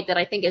first point that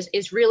I think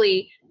is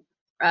really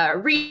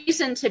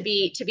reason to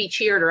be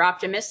cheered or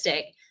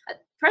optimistic.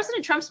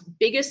 President Trump's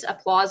biggest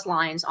applause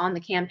lines on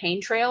the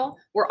campaign trail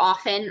were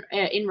often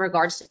in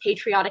regards to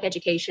patriotic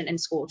education and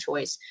school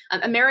choice.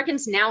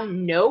 Americans now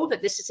know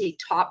that this is a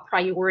top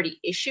priority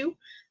issue.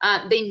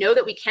 They know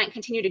that we can't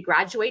continue to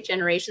graduate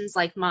generations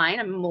like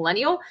mine, I'm a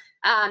millennial,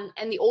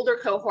 and the older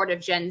cohort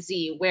of Gen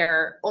Z,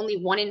 where only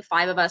 1 in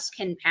 5 of us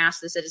can pass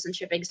the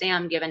citizenship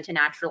exam given to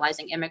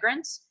naturalizing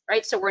immigrants,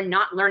 right? So we're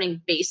not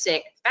learning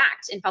basic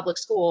facts in public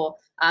school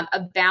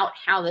about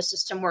how the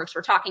system works.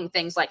 We're talking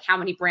things like how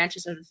many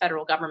branches of the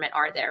federal government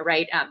are there,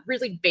 right?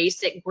 Really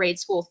basic grade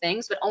school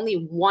things, but only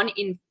 1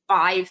 in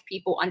 5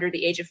 people under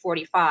the age of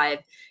 45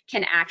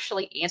 can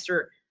actually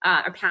answer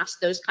or pass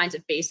those kinds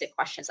of basic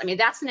questions. I mean,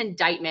 that's an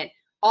indictment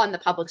on the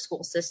public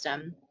school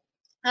system.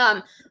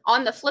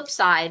 On the flip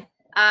side,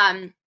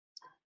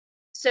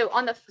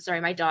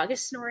 sorry, my dog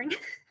is snoring.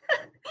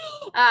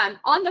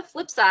 On the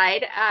flip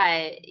side,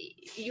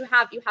 you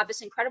have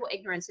this incredible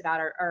ignorance about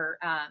our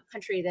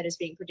country that is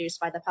being produced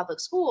by the public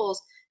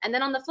schools, and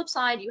then on the flip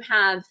side, you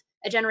have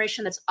a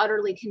generation that's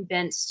utterly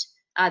convinced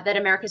that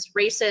America's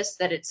racist,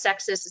 that it's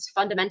sexist, it's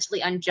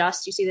fundamentally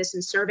unjust. You see this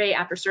in survey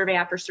after survey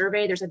after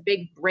survey. There's a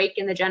big break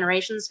in the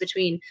generations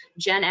between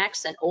Gen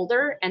X and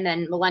older, and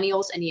then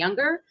millennials and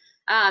younger.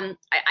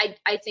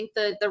 I think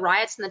the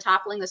riots and the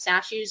toppling the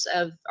statues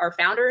of our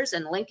founders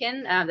and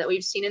Lincoln that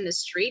we've seen in the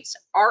streets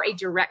are a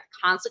direct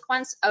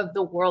consequence of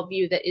the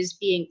worldview that is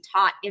being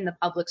taught in the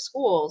public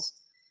schools.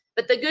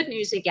 But the good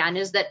news, again,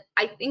 is that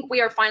I think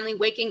we are finally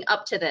waking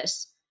up to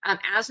this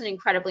as an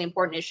incredibly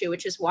important issue,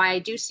 which is why I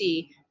do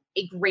see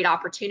a great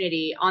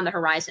opportunity on the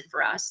horizon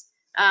for us.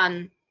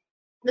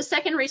 The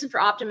second reason for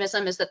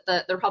optimism is that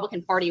the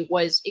Republican Party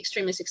was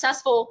extremely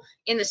successful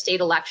in the state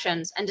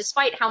elections. And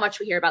despite how much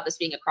we hear about this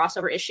being a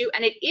crossover issue,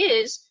 and it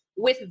is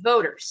with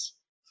voters,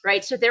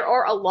 right? So there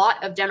are a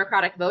lot of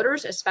Democratic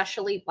voters,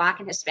 especially Black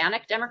and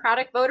Hispanic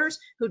Democratic voters,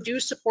 who do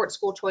support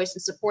school choice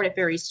and support it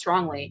very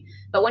strongly.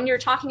 But when you're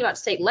talking about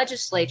state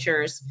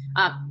legislatures,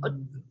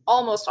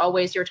 almost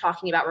always you're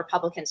talking about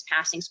Republicans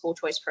passing school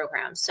choice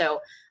programs.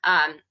 So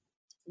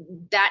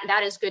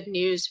that is good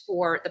news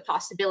for the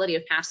possibility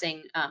of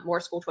passing more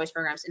school choice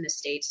programs in the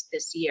states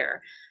this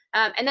year.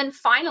 And then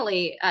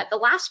finally, the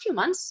last few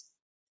months,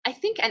 I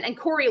think, and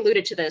Corey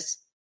alluded to this,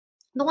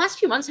 the last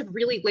few months have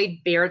really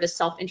laid bare the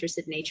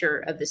self-interested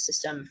nature of the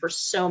system for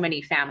so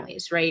many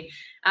families, right?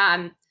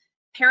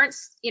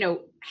 Parents,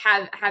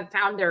 have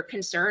found their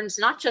concerns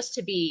not just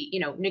to be,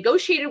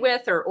 negotiated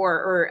with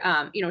or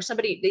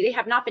somebody, they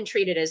have not been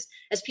treated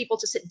as people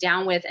to sit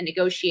down with and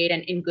negotiate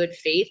and in good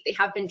faith. They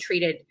have been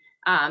treated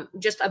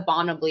just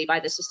abominably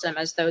by the system,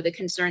 as though the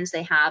concerns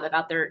they have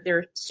about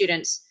their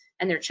students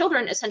and their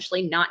children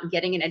essentially not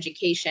getting an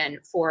education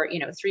for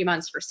 3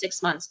 months, for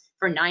 6 months,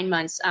 for 9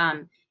 months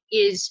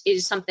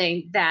is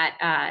something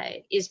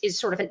that is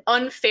sort of an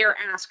unfair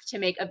ask to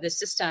make of the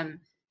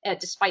system,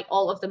 despite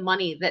all of the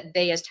money that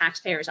they as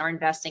taxpayers are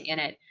investing in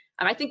it.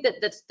 I think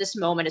that this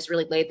moment has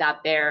really laid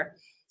that bare.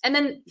 And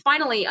then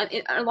finally,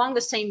 along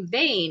the same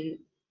vein,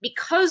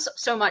 because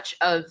so much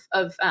of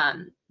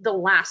the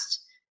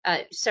last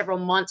several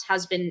months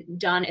has been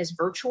done as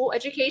virtual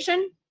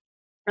education,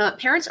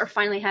 parents are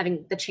finally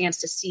having the chance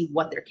to see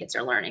what their kids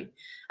are learning.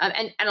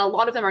 And a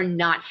lot of them are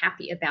not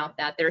happy about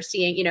that. They're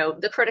seeing,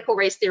 the critical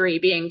race theory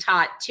being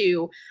taught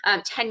to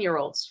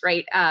 10-year-olds,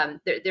 right?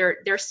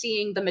 They're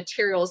seeing the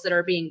materials that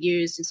are being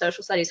used in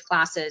social studies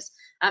classes,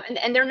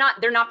 and they're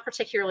not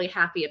particularly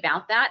happy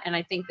about that. And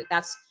I think that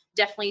that's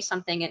definitely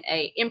something,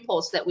 an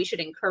impulse that we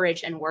should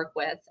encourage and work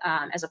with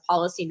as a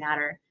policy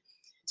matter.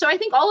 So I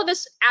think all of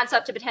this adds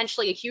up to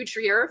potentially a huge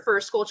year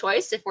for school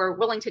choice if we're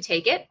willing to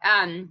take it.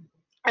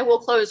 I will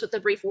close with a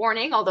brief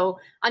warning, although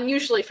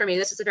unusually for me,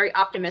 this is a very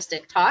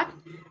optimistic talk,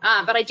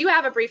 but I do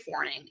have a brief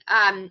warning.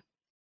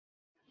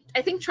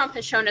 I think Trump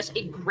has shown us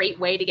a great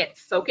way to get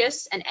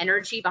focus and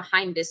energy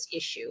behind this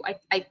issue.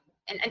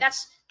 And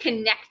that's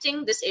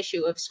connecting this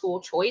issue of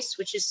school choice,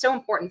 which is so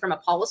important from a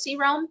policy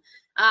realm,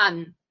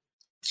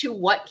 to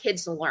what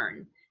kids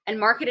learn, and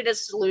market it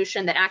as a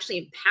solution that actually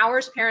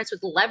empowers parents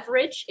with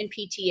leverage in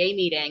PTA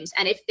meetings,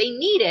 and if they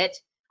need it,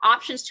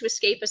 options to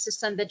escape a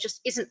system that just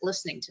isn't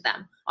listening to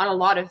them on a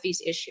lot of these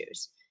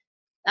issues.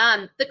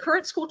 The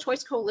current school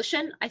choice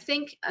coalition, I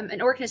think,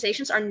 and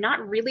organizations are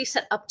not really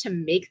set up to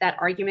make that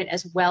argument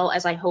as well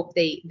as I hope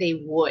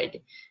they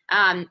would.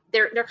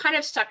 They're kind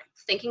of stuck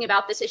thinking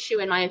about this issue,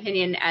 in my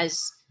opinion,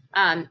 as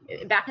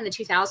back in the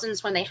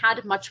 2000s when they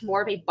had much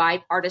more of a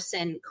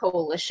bipartisan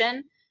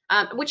coalition.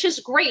 Which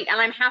is great,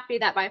 and I'm happy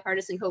that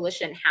bipartisan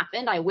coalition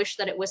happened. I wish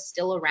that it was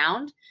still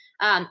around,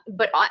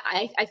 but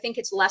I think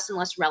it's less and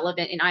less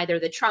relevant in either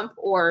the Trump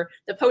or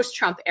the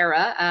post-Trump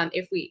era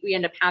if we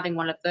end up having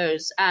one of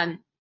those.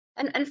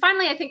 And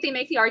finally, I think they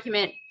make the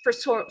argument for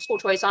school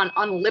choice on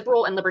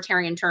liberal and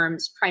libertarian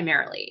terms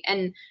primarily.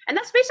 And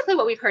that's basically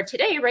what we've heard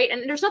today, right?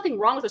 And there's nothing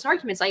wrong with those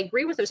arguments. I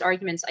agree with those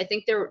arguments. I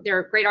think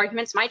they're great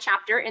arguments. My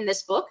chapter in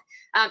this book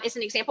is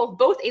an example of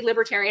both a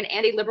libertarian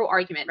and a liberal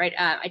argument, right?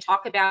 I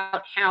talk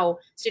about how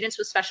students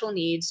with special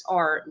needs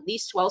are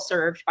least well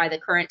served by the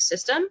current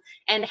system,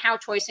 and how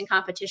choice and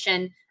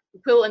competition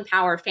will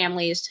empower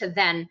families to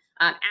then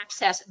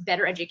access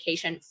better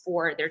education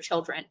for their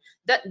children.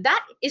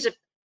 That is a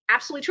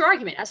absolutely true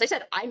argument. As I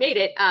said, I made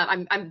it.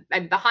 I'm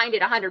behind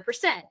it 100%.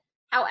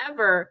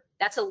 However,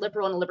 that's a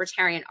liberal and a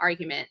libertarian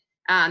argument.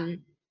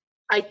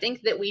 I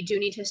think that we do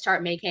need to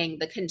start making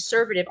the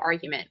conservative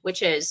argument,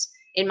 which is,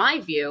 in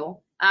my view,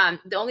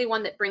 the only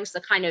one that brings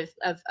the kind of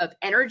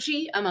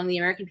energy among the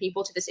American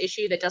people to this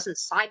issue, that doesn't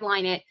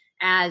sideline it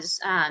as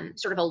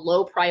sort of a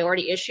low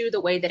priority issue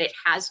the way that it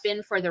has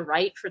been for the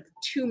right for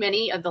too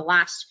many of the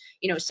last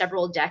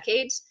several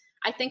decades.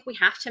 I think we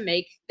have to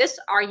make this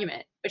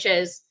argument, which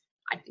is,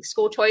 I think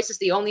school choice is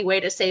the only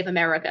way to save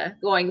America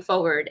going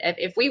forward.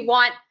 If we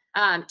want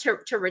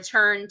to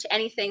return to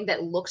anything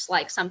that looks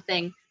like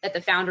something that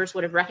the founders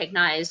would have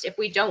recognized. If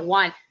we don't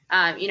want,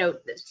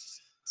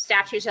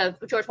 statues of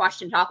George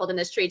Washington toppled in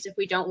the streets, if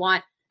we don't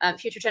want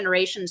future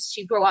generations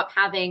to grow up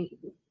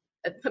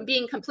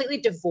being completely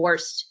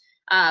divorced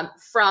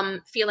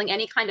from feeling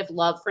any kind of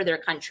love for their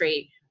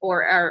country,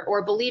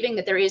 or believing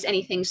that there is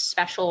anything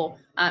special,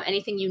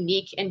 anything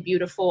unique and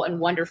beautiful and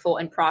wonderful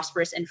and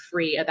prosperous and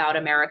free about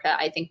America,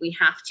 I think we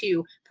have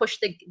to push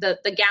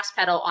the gas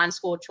pedal on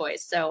school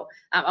choice. So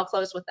I'll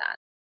close with that.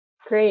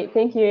 Great,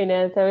 thank you,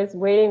 Inez. I was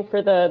waiting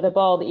for the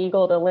bald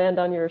eagle to land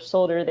on your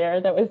shoulder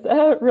there. That was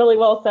really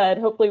well said.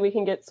 Hopefully we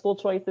can get school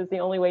choice is the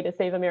only way to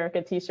save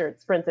America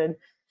t-shirts printed.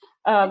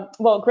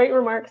 Well, great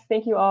remarks.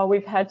 Thank you all.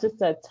 We've had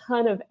just a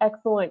ton of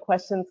excellent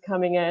questions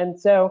coming in.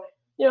 So,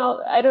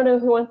 I don't know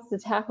who wants to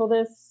tackle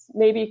this,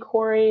 maybe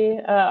Corey,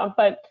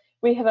 but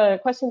we have a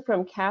question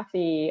from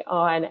Kathy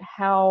on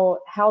how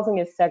housing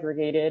is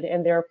segregated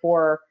and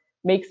therefore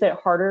makes it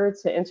harder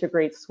to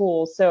integrate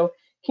schools. So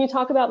can you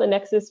talk about the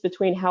nexus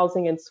between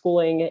housing and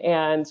schooling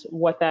and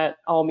what that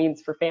all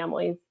means for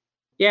families?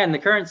 Yeah, in the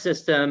current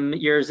system,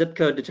 your zip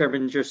code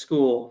determines your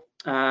school.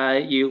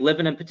 You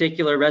live in a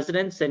particular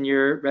residence and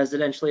you're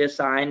residentially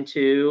assigned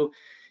to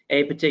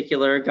a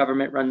particular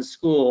government-run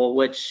school,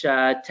 which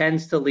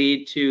tends to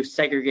lead to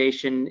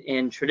segregation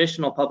in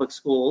traditional public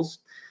schools.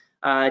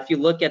 If you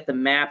look at the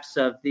maps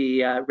of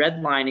the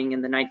redlining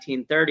in the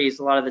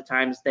 1930s, a lot of the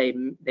times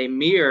they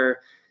mirror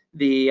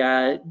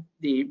the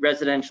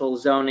residential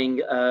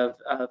zoning of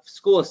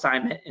school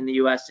assignment in the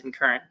U.S. in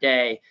current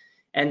day.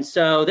 And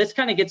so this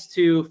kind of gets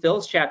to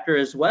Phil's chapter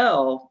as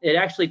well. It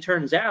actually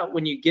turns out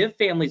when you give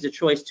families a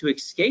choice to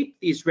escape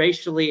these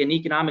racially and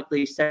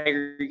economically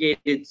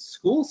segregated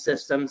school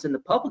systems in the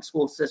public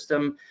school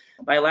system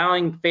by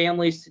allowing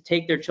families to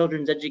take their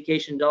children's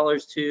education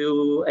dollars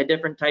to a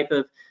different type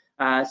of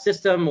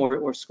system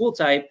or school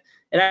type,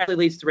 it actually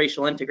leads to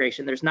racial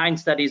integration. There's 9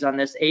 studies on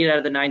this. 8 out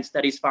of the 9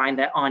 studies find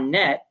that on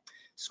net,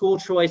 school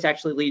choice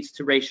actually leads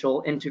to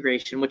racial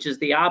integration, which is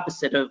the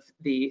opposite of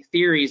the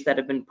theories that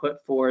have been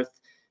put forth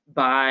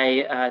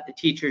by the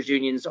teachers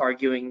unions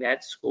arguing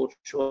that school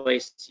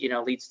choice,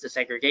 leads to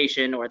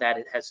segregation or that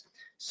it has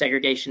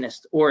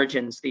segregationist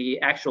origins. The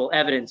actual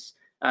evidence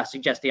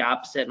suggests the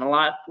opposite, and a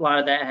lot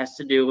of that has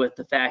to do with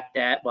the fact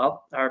that,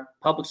 well, our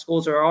public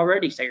schools are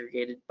already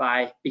segregated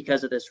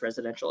because of this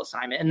residential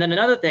assignment. And then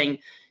another thing,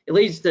 it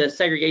leads to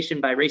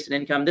segregation by race and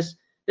income. This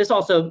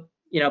also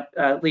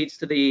leads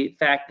to the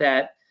fact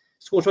that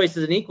school choice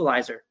is an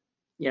equalizer.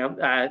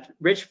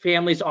 Rich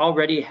families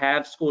already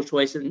have school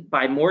choice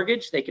by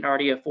mortgage. They can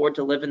already afford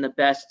to live in the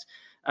best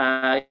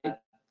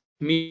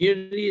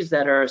communities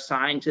that are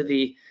assigned to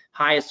the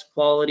highest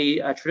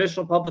quality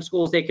traditional public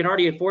schools. They can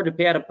already afford to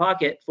pay out of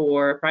pocket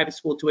for private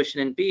school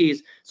tuition and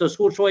fees. So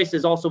school choice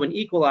is also an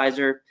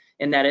equalizer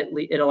in that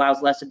it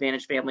allows less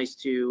advantaged families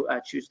to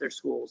choose their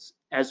schools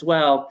as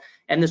well.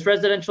 And this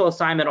residential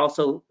assignment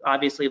also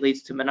obviously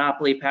leads to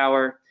monopoly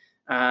power.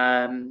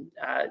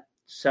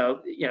 So,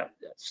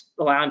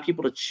 allowing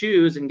people to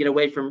choose and get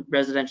away from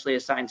residentially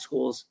assigned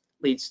schools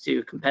leads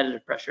to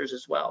competitive pressures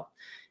as well.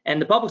 And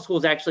the public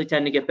schools actually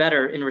tend to get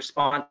better in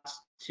response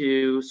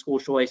to school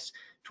choice.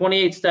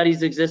 28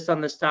 studies exist on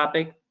this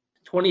topic.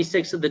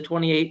 26 of the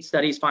 28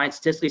 studies find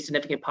statistically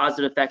significant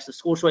positive effects of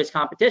school choice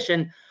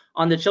competition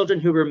on the children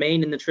who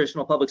remain in the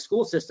traditional public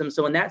school system.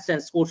 So in that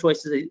sense, school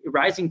choice is a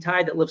rising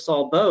tide that lifts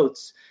all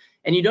boats.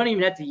 And you don't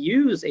even have to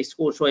use a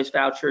school choice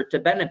voucher to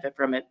benefit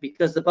from it,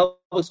 because the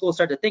public schools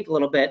start to think a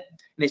little bit and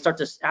they start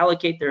to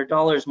allocate their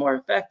dollars more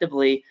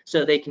effectively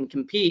so they can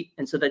compete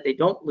and so that they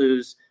don't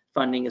lose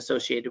funding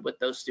associated with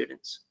those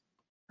students.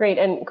 Great.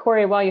 And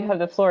Corey, while you have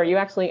the floor, you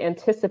actually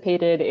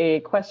anticipated a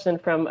question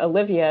from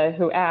Olivia,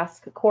 who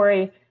asked,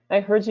 Corey,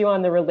 I heard you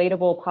on the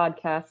Relatable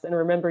podcast and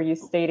remember you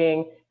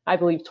stating, I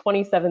believe,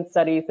 27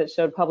 studies that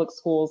showed public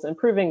schools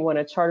improving when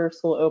a charter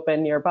school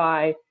opened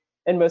nearby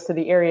in most of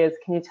the areas.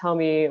 Can you tell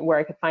me where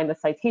I could find the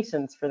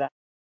citations for that?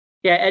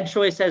 Yeah,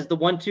 EdChoice has the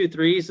 1, 2,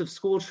 3s of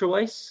school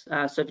choice.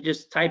 So if you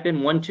just type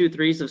in 1, 2,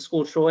 3s of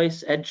school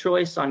choice,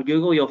 EdChoice on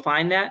Google, you'll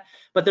find that.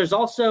 But there's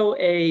also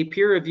a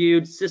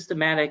peer-reviewed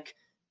systematic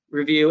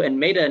review and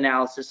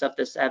meta-analysis of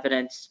this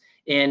evidence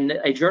in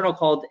a journal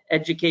called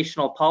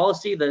Educational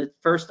Policy. The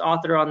first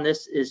author on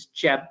this is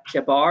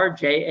Jabbar,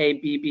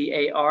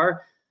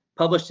 J-A-B-B-A-R,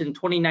 published in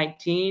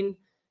 2019.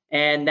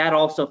 And that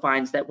also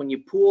finds that when you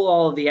pool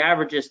all of the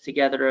averages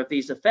together of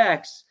these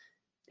effects,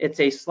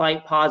 it's a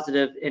slight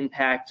positive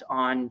impact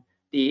on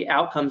the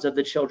outcomes of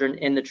the children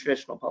in the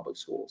traditional public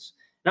schools.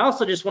 And I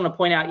also just want to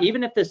point out,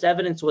 even if this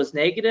evidence was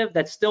negative,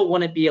 that still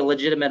wouldn't be a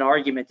legitimate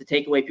argument to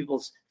take away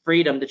people's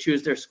freedom to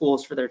choose their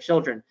schools for their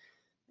children.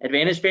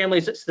 Advantaged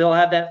families still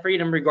have that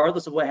freedom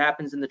regardless of what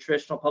happens in the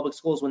traditional public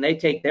schools when they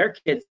take their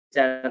kids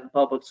out of the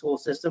public school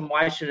system.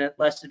 Why shouldn't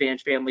less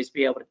advantaged families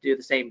be able to do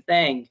the same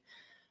thing?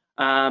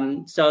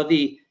 So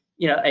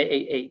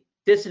a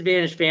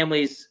disadvantaged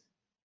family's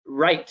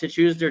right to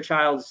choose their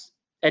child's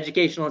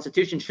educational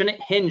institution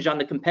shouldn't hinge on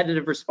the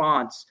competitive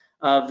response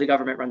of the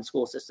government-run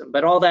school system.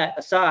 But all that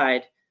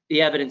aside,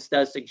 the evidence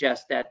does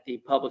suggest that the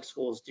public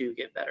schools do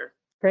get better.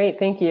 Great,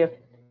 thank you.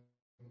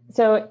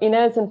 So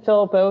Inez and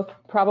Phil both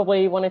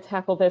probably want to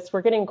tackle this.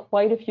 We're getting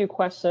quite a few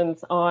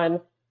questions on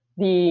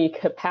the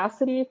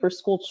capacity for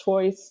school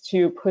choice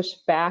to push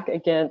back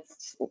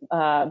against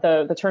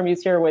the term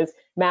used here was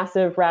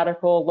massive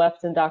radical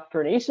left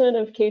indoctrination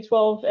of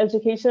K-12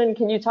 education.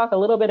 Can you talk a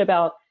little bit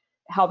about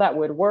how that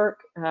would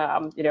work,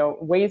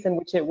 ways in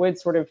which it would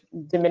sort of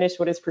diminish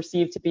what is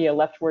perceived to be a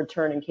leftward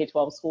turn in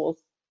K-12 schools?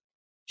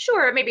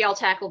 Sure, maybe I'll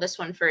tackle this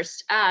one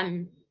first.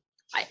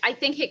 I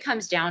think it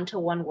comes down to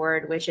one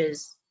word, which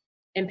is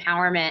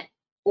empowerment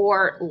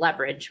or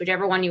leverage,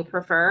 whichever one you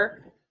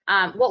prefer.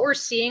 What we're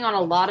seeing on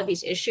a lot of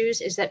these issues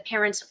is that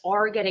parents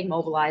are getting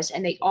mobilized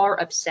and they are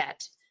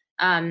upset.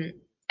 And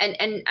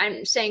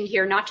I'm saying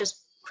here, not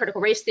just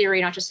critical race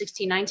theory, not just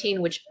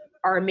 1619, which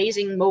are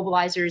amazing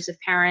mobilizers of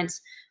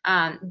parents,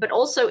 but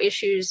also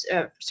issues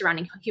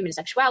surrounding human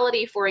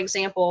sexuality, for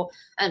example.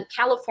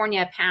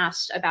 California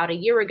passed about a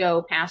year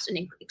ago,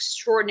 an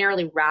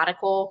extraordinarily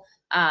radical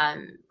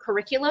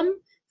curriculum,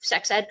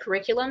 sex ed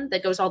curriculum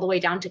that goes all the way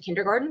down to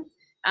kindergarten,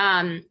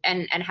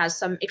 and has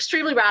some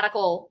extremely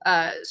radical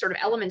sort of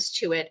elements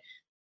to it.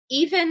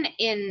 Even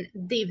in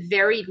the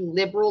very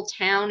liberal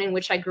town in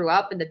which I grew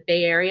up, in the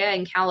Bay Area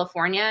in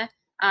California,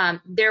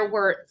 there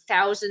were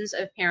thousands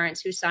of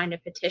parents who signed a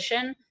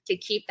petition to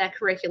keep that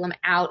curriculum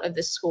out of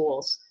the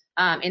schools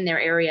in their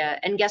area.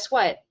 And guess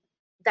what?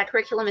 That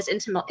curriculum is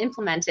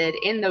implemented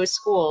in those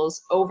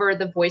schools over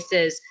the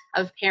voices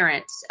of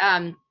parents.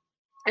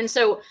 And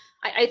so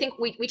I think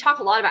we talk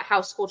a lot about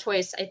how school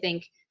choice, I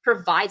think,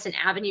 provides an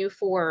avenue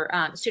for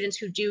students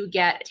who do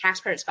get a tax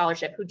credit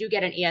scholarship, who do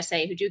get an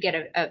ESA, who do get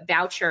a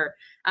voucher,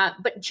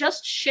 but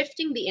just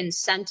shifting the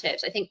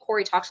incentives. I think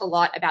Corey talks a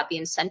lot about the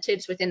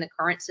incentives within the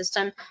current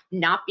system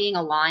not being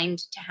aligned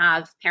to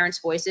have parents'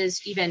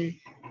 voices even,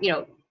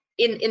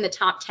 in the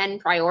top 10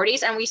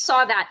 priorities. And we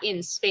saw that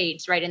in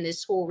spades, right, in the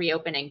school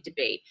reopening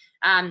debate.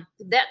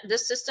 That the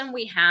system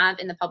we have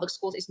in the public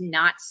schools is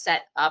not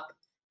set up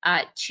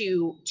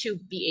to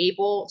be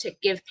able to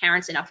give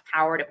parents enough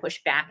power to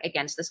push back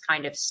against this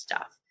kind of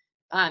stuff.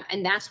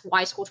 And that's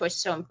why school choice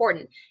is so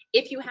important.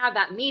 If you have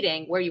that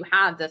meeting where you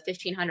have the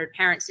 1,500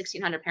 parents,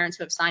 1,600 parents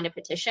who have signed a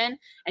petition,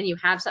 and you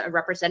have a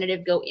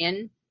representative go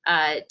in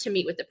to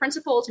meet with the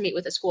principal, to meet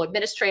with the school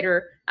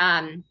administrator,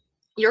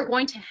 you're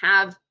going to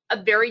have a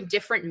very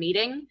different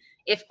meeting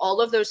if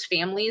all of those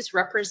families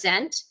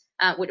represent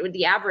what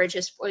the average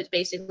is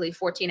basically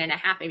 14 and a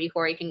half, maybe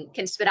Corey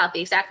can spit out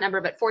the exact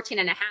number, but 14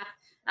 and a half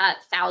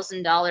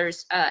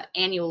 $1,000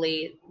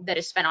 annually that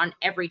is spent on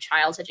every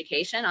child's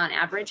education on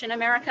average in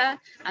America.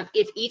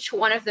 If each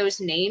one of those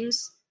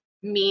names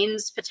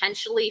means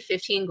potentially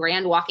 15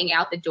 grand walking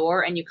out the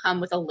door, and you come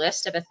with a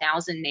list of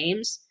 1,000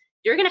 names,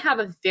 you're going to have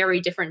a very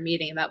different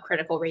meeting about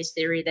critical race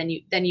theory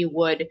than you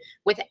would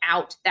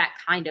without that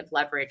kind of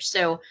leverage.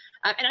 So,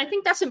 and I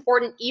think that's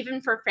important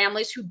even for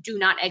families who do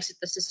not exit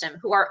the system,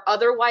 who are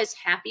otherwise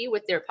happy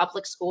with their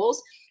public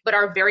schools, but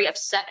are very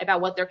upset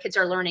about what their kids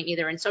are learning,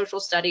 either in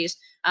social studies,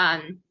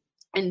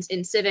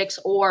 in civics,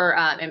 or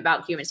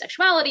about human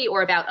sexuality,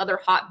 or about other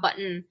hot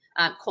button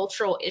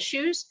cultural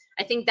issues.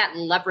 I think that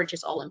leverage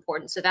is all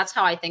important. So that's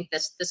how I think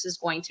this is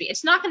going to be.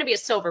 It's not going to be a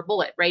silver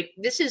bullet, right?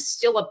 This is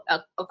still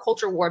a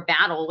culture war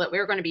battle that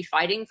we're going to be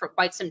fighting for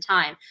quite some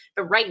time.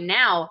 But right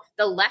now,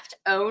 the left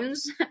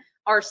owns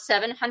our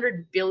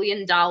 $700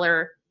 billion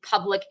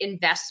public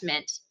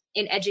investment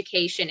in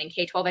education, in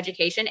K-12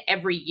 education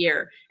every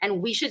year.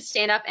 And we should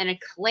stand up and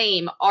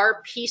claim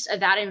our piece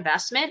of that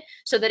investment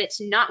so that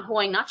it's not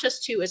going, not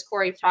just to, as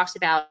Corey talks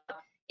about,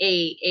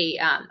 a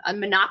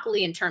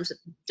monopoly in terms of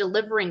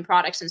delivering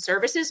products and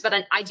services, but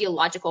an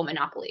ideological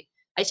monopoly.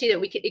 I see that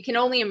it can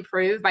only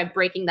improve by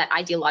breaking that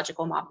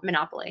ideological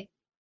monopoly.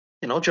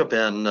 And I'll jump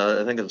in.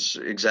 I think it's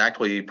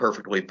exactly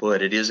perfectly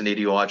put. It is an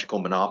ideological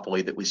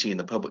monopoly that we see in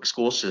the public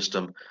school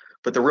system.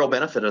 But the real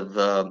benefit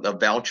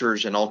of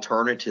vouchers and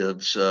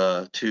alternatives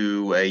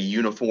to a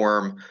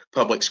uniform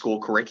public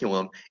school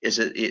curriculum is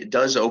that it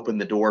does open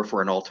the door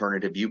for an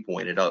alternative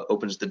viewpoint. It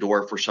opens the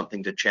door for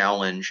something to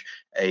challenge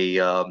a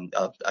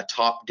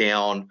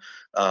top-down,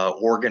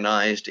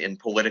 organized and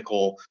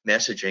political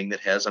messaging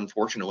that has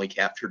unfortunately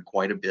captured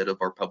quite a bit of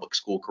our public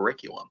school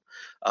curriculum.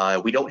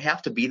 We don't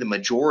have to be the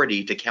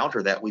majority to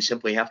counter that. We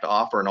simply have to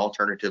offer an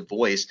alternative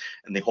voice,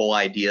 and the whole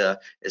idea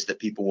is that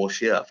people will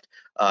shift.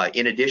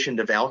 In addition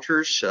to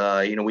vouchers,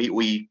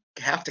 we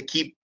have to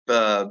keep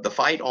the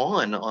fight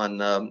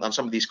on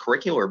some of these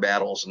curricular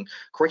battles and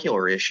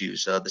curricular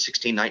issues. The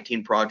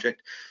 1619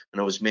 project,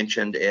 and it was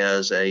mentioned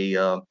as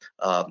a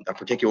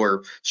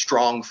particular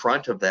strong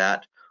front of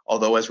that.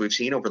 Although, as we've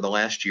seen over the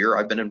last year,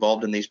 I've been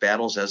involved in these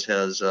battles, as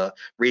has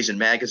Reason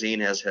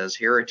Magazine, as has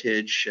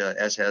Heritage,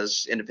 as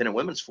has Independent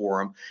Women's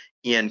Forum,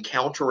 in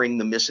countering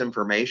the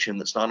misinformation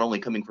that's not only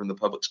coming from the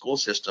public school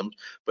system,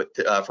 but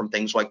from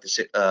things like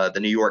the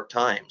New York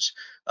Times.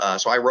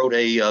 So I wrote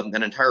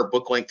an entire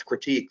book-length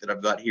critique that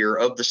I've got here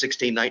of the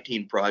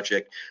 1619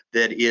 project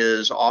that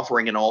is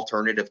offering an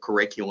alternative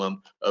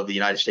curriculum of the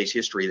United States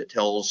history that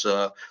tells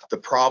the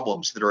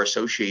problems that are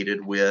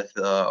associated with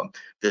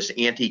this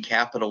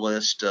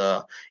anti-capitalist,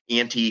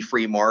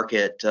 anti-free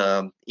market,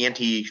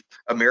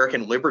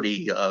 anti-American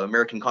liberty,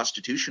 American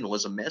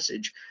constitutionalism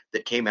message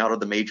that came out of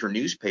the major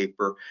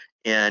newspaper.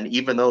 And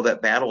even though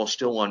that battle is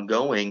still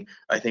ongoing,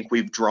 I think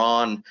we've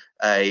drawn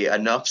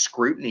enough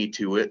scrutiny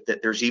to it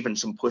that there's even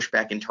some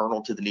pushback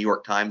internal to the New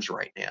York Times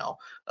right now.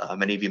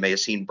 Many of you may have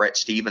seen Bret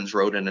Stephens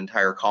wrote an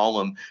entire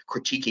column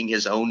critiquing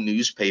his own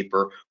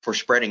newspaper for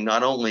spreading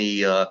not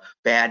only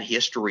bad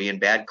history and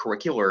bad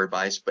curricular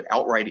advice, but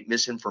outright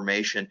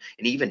misinformation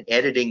and even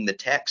editing the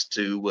text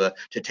to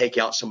take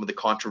out some of the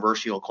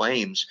controversial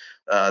claims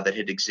that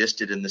had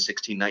existed in the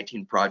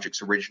 1619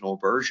 project's original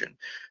version.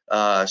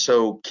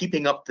 So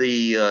keeping up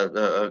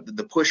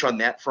the push on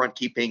that front,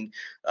 keeping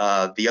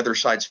the other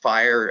side's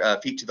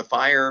feet to the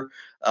fire,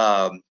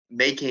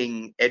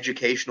 making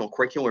educational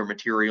curricular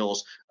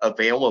materials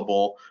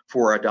available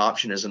for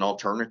adoption as an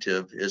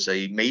alternative is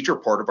a major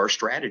part of our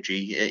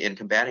strategy in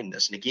combating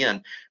this. And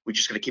again, we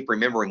just got to keep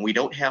remembering we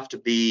don't have to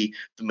be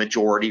the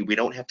majority. We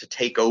don't have to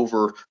take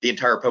over the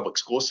entire public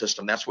school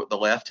system. That's what the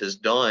left has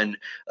done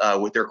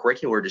with their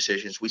curricular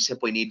decisions. We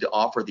simply need to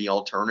offer the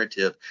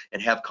alternative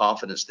and have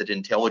confidence that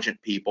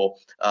intelligent people,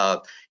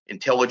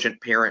 intelligent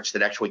parents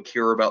that actually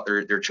care about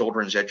their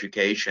children's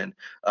education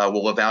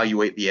will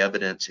evaluate the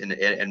evidence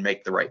and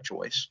make the right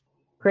choice.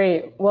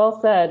 Great,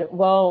 well said.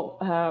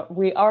 Well,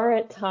 we are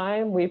at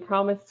time. We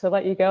promised to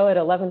let you go at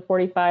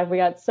 11:45. We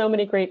got so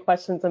many great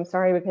questions. I'm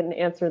sorry we couldn't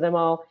answer them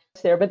all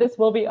there, but this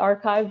will be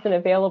archived and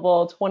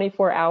available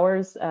 24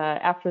 hours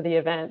after the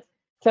event.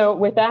 So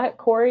with that,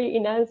 Corey,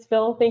 Inez,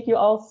 Phil, thank you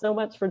all so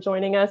much for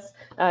joining us.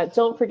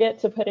 Don't forget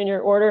to put in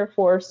your order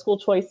for School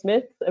Choice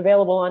Myths,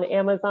 available on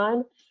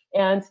Amazon.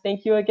 And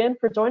thank you again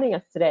for joining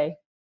us today.